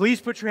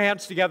 Please put your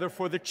hands together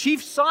for the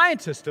Chief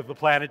Scientist of the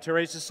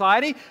Planetary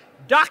Society,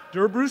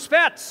 Dr. Bruce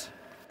Betts.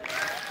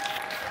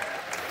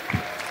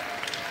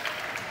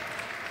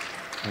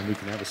 And we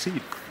can have a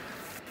seat.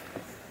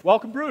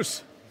 Welcome,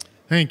 Bruce.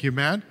 Thank you,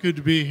 Matt. Good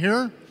to be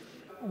here.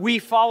 We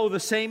follow the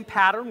same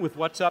pattern with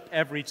What's Up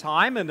every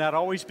time, and that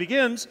always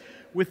begins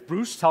with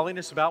Bruce telling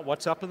us about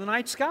what's up in the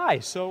night sky.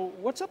 So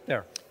what's up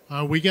there?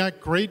 We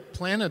got great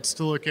planets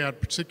to look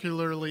at,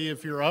 particularly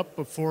if you're up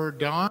before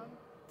dawn.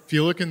 If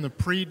you look in the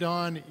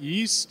pre-dawn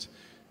east,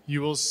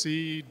 you will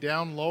see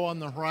down low on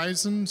the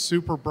horizon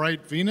super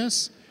bright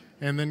Venus,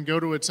 and then go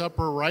to its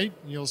upper right,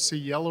 you'll see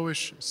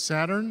yellowish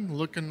Saturn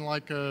looking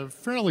like a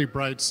fairly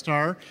bright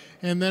star,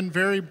 and then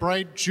very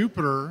bright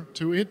Jupiter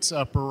to its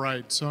upper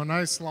right. So a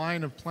nice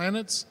line of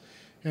planets.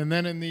 And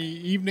then in the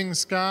evening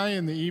sky,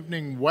 in the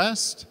evening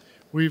west,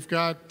 we've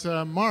got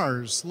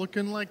Mars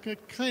looking like a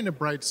kind of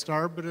bright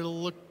star, but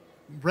it'll look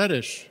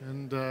reddish,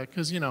 and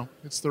because,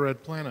 it's the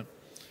red planet.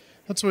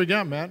 That's what we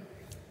got, Matt.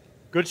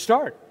 Good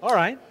start. All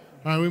right.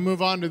 All right, we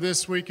move on to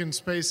This Week in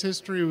Space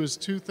History. It was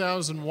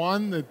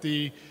 2001 that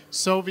the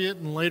Soviet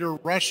and later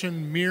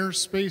Russian Mir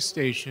space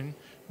station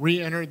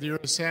re-entered the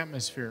Earth's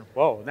atmosphere.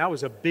 Whoa, that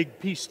was a big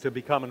piece to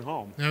be coming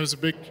home. That was a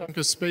big chunk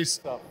of space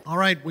stuff. All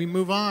right, we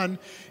move on,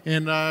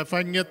 and if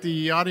I can get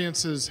the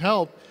audience's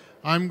help,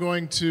 I'm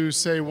going to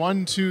say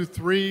 1, 2,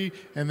 3,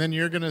 and then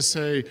you're going to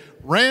say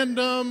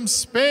random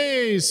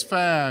space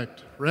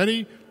fact.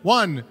 Ready?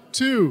 1,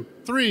 2,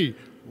 3.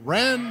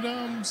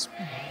 Random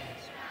space.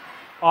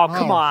 Oh,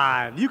 come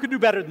on. You can do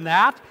better than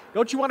that.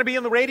 Don't you want to be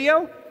on the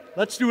radio?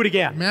 Let's do it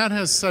again. Matt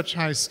has such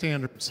high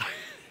standards.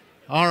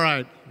 All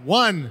right.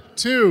 1,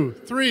 2,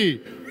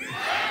 3.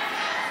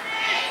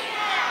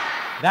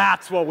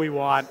 That's what we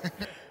want.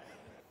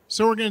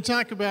 So we're going to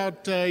talk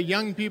about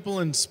young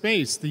people in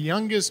space. The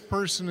youngest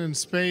person in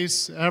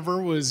space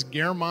ever was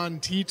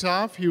German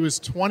Titov. He was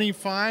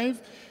 25.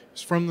 He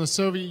was from the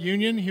Soviet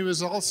Union. He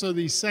was also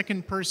the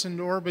second person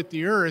to orbit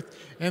the Earth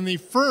and the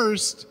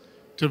first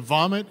to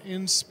vomit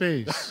in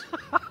space.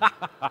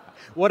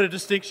 What a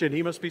distinction.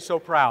 He must be so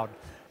proud.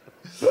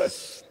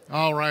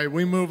 All right,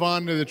 we move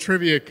on to the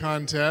trivia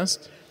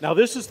contest. Now,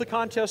 this is the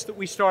contest that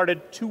we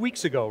started 2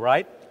 weeks ago,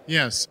 right?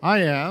 Yes. I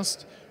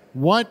asked,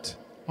 what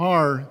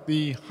are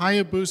the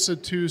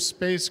Hayabusa 2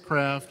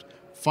 spacecraft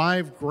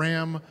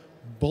 5-gram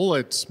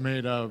bullets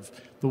made of?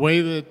 The way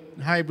that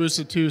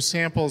Hayabusa 2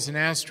 samples an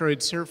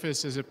asteroid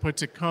surface is it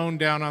puts a cone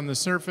down on the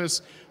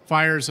surface,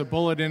 fires a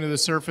bullet into the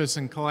surface,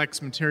 and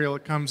collects material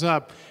that comes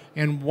up.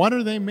 And what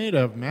are they made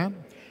of, Matt?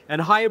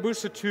 And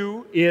Hayabusa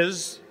 2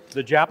 is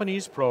the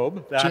Japanese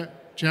probe.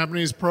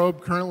 Japanese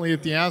probe currently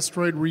at the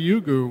asteroid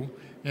Ryugu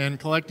and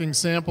collecting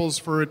samples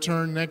for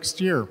return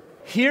next year.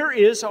 Here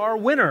is our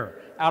winner.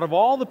 Out of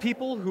all the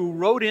people who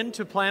wrote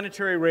into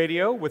Planetary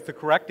Radio with the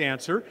correct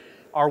answer,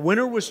 our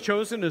winner was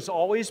chosen, as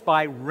always,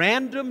 by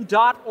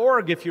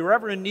random.org. If you're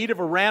ever in need of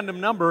a random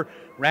number,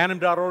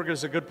 random.org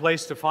is a good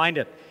place to find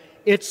it.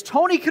 It's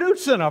Tony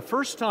Knutson, a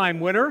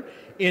first-time winner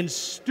in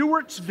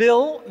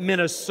Stewartsville,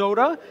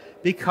 Minnesota,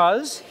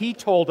 because he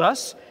told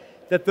us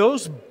that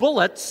those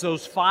bullets,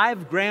 those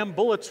 5-gram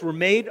bullets, were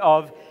made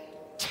of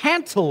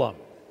tantalum.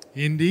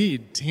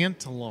 Indeed,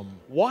 tantalum.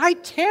 Why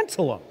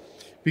tantalum?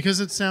 Because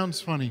it sounds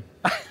funny.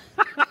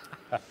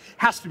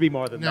 Has to be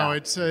more than that. No,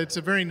 it's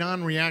a very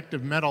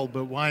non-reactive metal,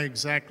 but why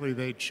exactly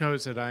they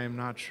chose it, I am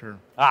not sure.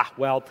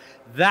 Well,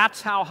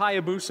 that's how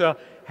Hayabusa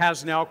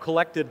has now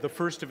collected the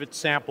first of its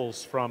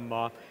samples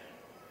from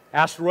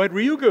asteroid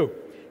Ryugu.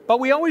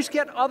 But we always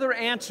get other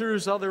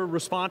answers, other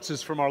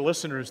responses from our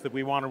listeners that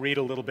we want to read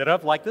a little bit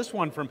of, like this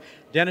one from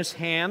Dennis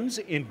Hands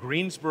in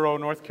Greensboro,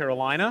 North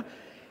Carolina.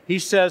 He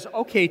says,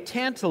 okay,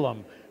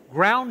 tantalum,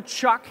 ground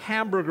chuck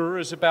hamburger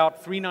is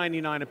about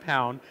 $3.99 a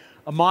pound.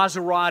 A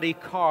Maserati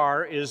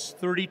car is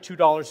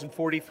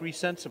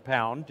 $32.43 a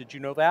pound. Did you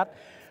know that?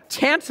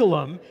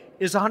 Tantalum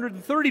is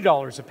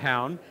 $130 a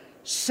pound.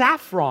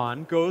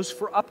 Saffron goes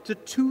for up to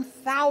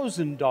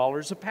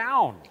 $2,000 a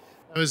pound.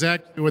 That was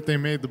actually what they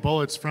made the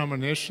bullets from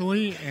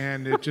initially,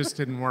 and it just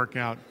didn't work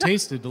out.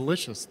 Tasted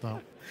delicious, though.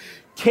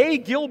 Kay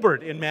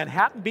Gilbert in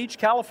Manhattan Beach,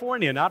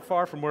 California, not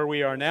far from where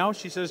we are now.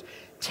 She says,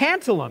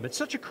 tantalum, it's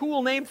such a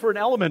cool name for an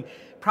element.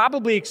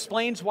 Probably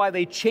explains why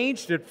they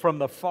changed it from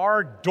the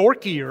far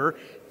dorkier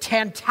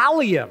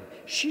tantalium.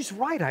 She's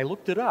right, I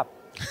looked it up.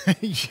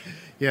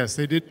 Yes,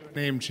 they did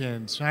name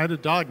change. I had a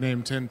dog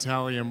named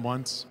Tantalium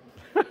once.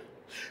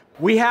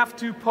 We have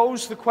to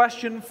pose the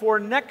question for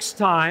next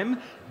time.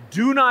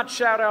 Do not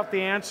shout out the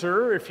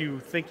answer if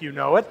you think you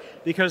know it,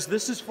 because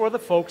this is for the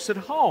folks at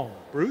home.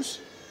 Bruce?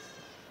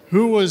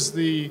 Who was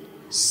the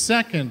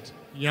second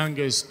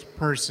youngest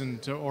person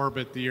to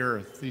orbit the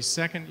Earth? The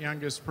second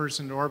youngest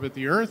person to orbit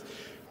the Earth?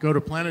 Go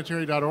to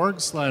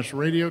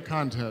planetary.org/radio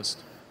contest.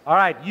 All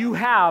right, you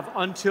have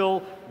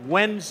until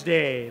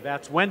Wednesday.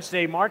 That's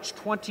Wednesday, March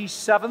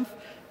 27th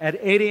at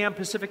 8 a.m.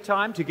 Pacific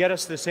time to get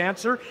us this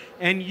answer,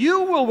 and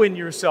you will win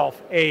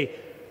yourself a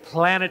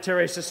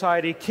Planetary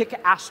Society Kick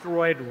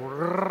Asteroid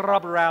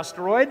Rubber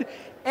Asteroid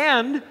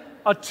and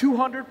a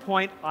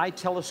 200-point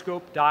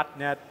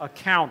iTelescope.net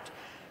account.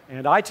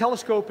 And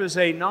iTelescope is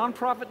a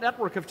nonprofit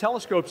network of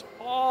telescopes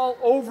all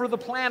over the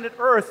planet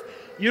Earth.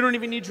 You don't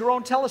even need your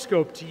own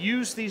telescope to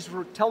use these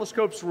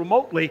telescopes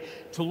remotely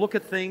to look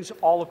at things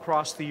all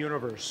across the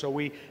universe. So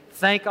we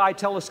thank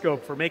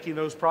iTelescope for making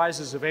those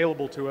prizes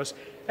available to us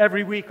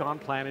every week on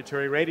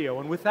Planetary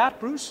Radio. And with that,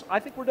 Bruce, I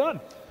think we're done.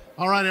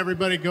 All right,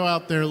 everybody, go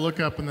out there, look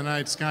up in the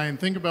night sky, and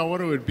think about what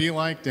it would be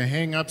like to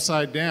hang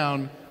upside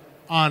down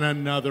on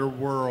another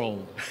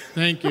world.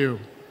 Thank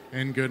you,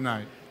 and good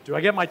night. Do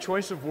I get my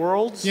choice of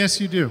worlds? Yes,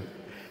 you do.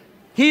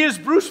 He is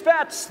Bruce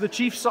Betts, the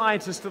Chief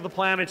Scientist of the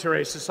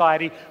Planetary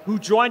Society, who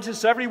joins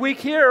us every week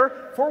here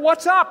for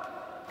What's Up?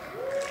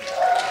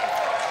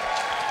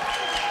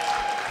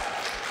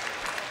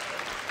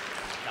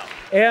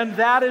 And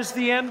that is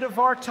the end of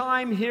our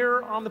time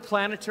here on the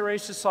Planetary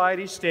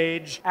Society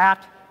stage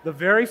at the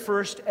very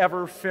first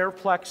ever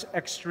Fairplex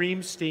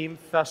Extreme Steam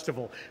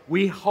Festival.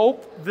 We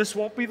hope this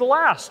won't be the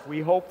last.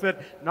 We hope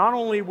that not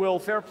only will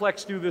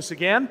Fairplex do this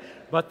again,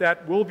 but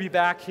that we'll be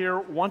back here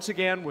once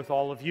again with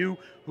all of you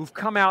who've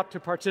come out to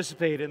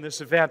participate in this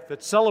event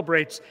that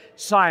celebrates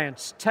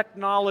science,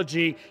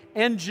 technology,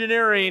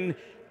 engineering,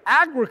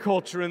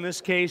 agriculture in this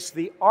case,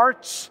 the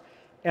arts,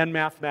 and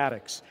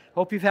mathematics.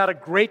 Hope you've had a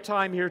great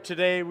time here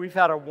today. We've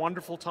had a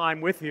wonderful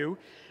time with you.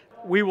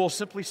 We will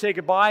simply say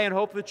goodbye and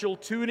hope that you'll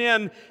tune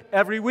in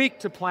every week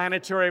to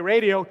Planetary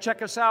Radio.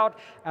 Check us out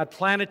at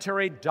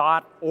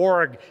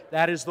planetary.org.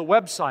 That is the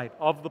website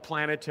of the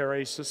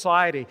Planetary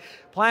Society.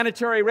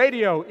 Planetary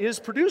Radio is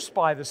produced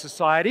by the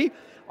Society.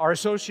 Our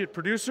associate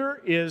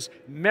producer is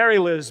Mary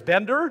Liz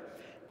Bender.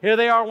 Here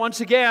they are once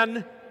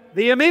again,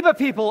 the Amoeba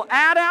people.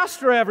 Ad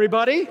Astra,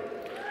 everybody.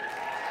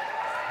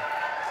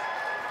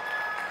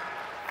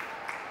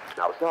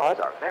 Now stars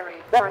are very,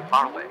 very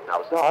far away.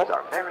 Now stars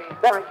are very,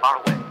 very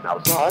far away. Now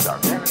stars are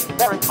very,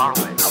 very far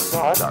away. Now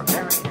stars are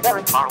very,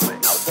 very far away.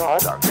 Now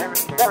stars are very,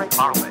 very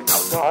far away. Now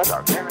stars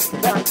are very,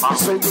 very far away.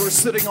 So you're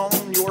sitting on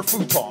your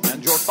futon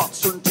and your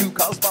thoughts turn to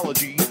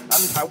cosmology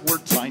and how we're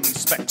tiny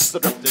specks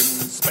adrift in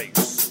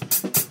space.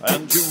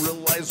 And you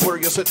realize where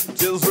you sit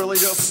is really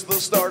just the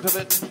start of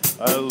it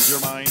as your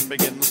mind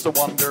begins to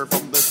wander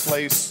from this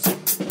place.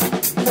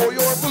 For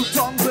your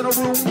futon's in a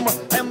room,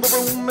 and the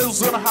room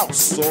is in a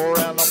house or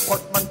an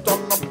apartment on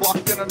a block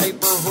in a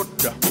neighborhood.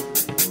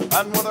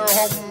 And whether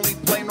homely,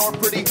 plain, or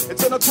pretty,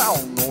 it's in a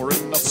town or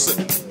in a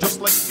city, just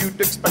like you'd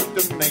expect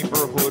a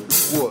neighborhood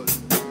would.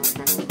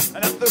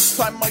 And at this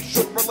time I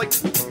should relate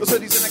the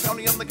city's in a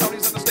county and the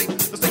county's in a state,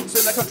 the state's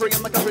in a country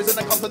and the country's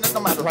in a continent,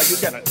 no matter how you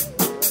get it.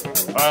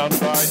 And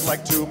I'd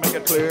like to make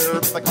it clear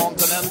the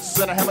continent's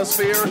in a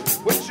hemisphere,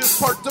 which is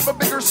part of a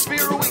bigger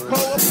sphere we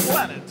call a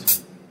planet.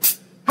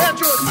 And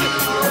your city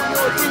on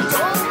your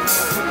futon,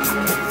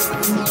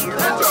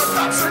 and your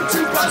thoughts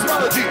into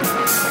cosmology.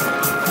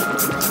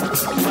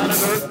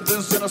 Planet Earth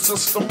is in a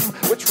system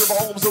which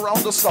revolves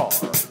around a star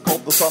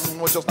called the Sun,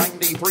 which is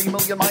 93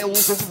 million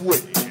miles away.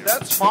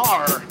 That's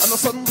far. And the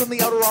Sun's in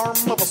the outer arm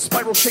of a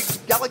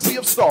spiral-shaped galaxy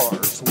of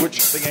stars,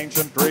 which the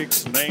ancient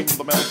Greeks named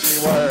the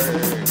Milky Way.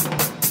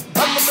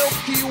 And the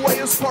Milky Way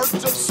is part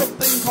of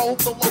something called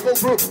the Local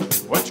Group,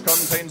 which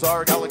contains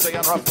our galaxy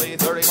and roughly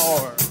 30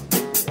 more.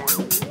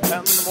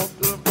 And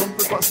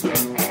the question: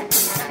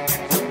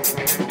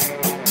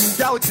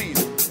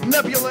 galaxies,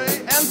 nebulae,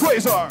 and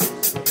quasars.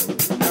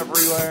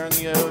 Everywhere in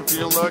the air, if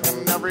you look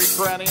in every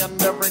cranny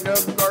and every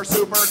nook, are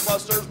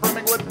superclusters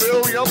brimming with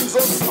billions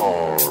of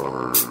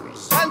stars.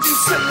 And you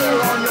sit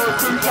there on your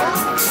futon,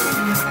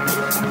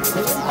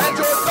 and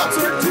your thoughts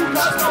are to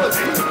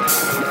cosmology.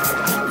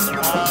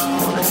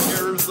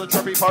 Here's the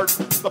trippy part,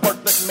 the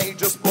part that may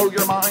just blow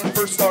your mind.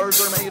 For stars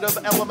are made of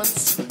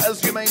elements,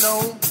 as you may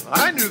know.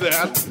 I knew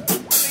that.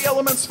 The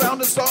elements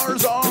found in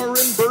stars are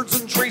in birds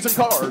and trees and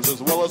cars,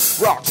 as well as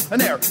rocks and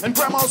air and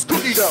grandma's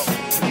cookie dough.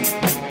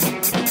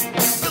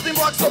 Building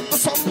blocks of the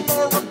sun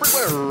are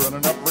everywhere and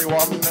in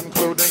everyone,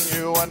 including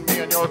you and me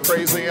and your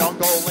crazy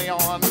Uncle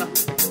Leon.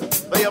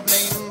 They have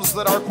names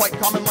that are quite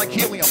common, like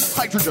helium,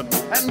 hydrogen,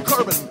 and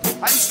carbon,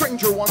 and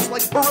stranger ones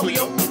like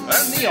beryllium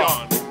and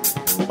neon.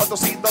 But to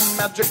see the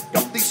magic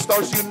of these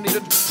stars, you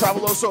needed to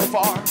travel so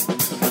far,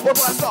 or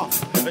blast off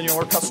in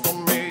your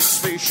custom-made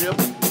spaceship.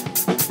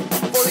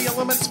 For the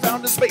elements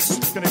found in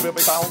space can even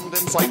be found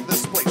inside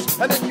this place,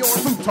 and in your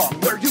futon,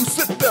 where you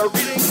sit there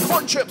eating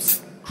corn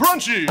chips.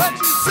 Crunchy! And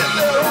you sit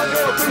there on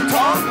your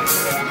futon,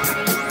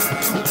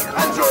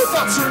 and your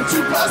thoughts turn to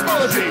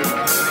cosmology.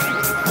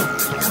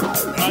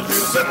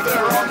 sit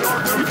there on your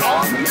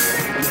futon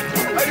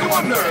and you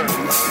wonder,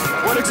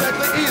 what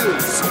exactly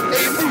is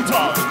a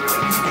futon?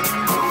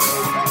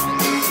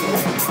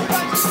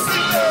 And you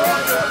sit there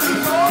on your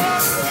futon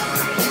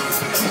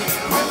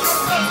and your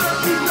master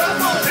futon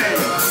body.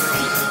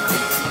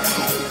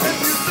 And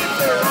you sit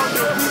there on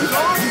your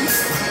futon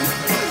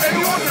and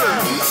you wonder,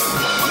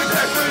 what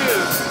exactly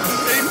is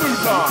a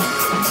futon?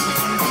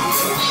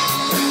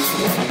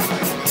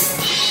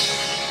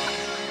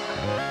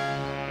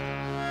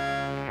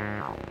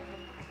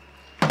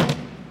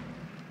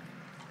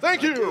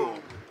 Thank you,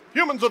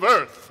 humans of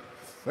Earth.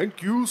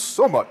 Thank you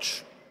so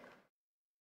much.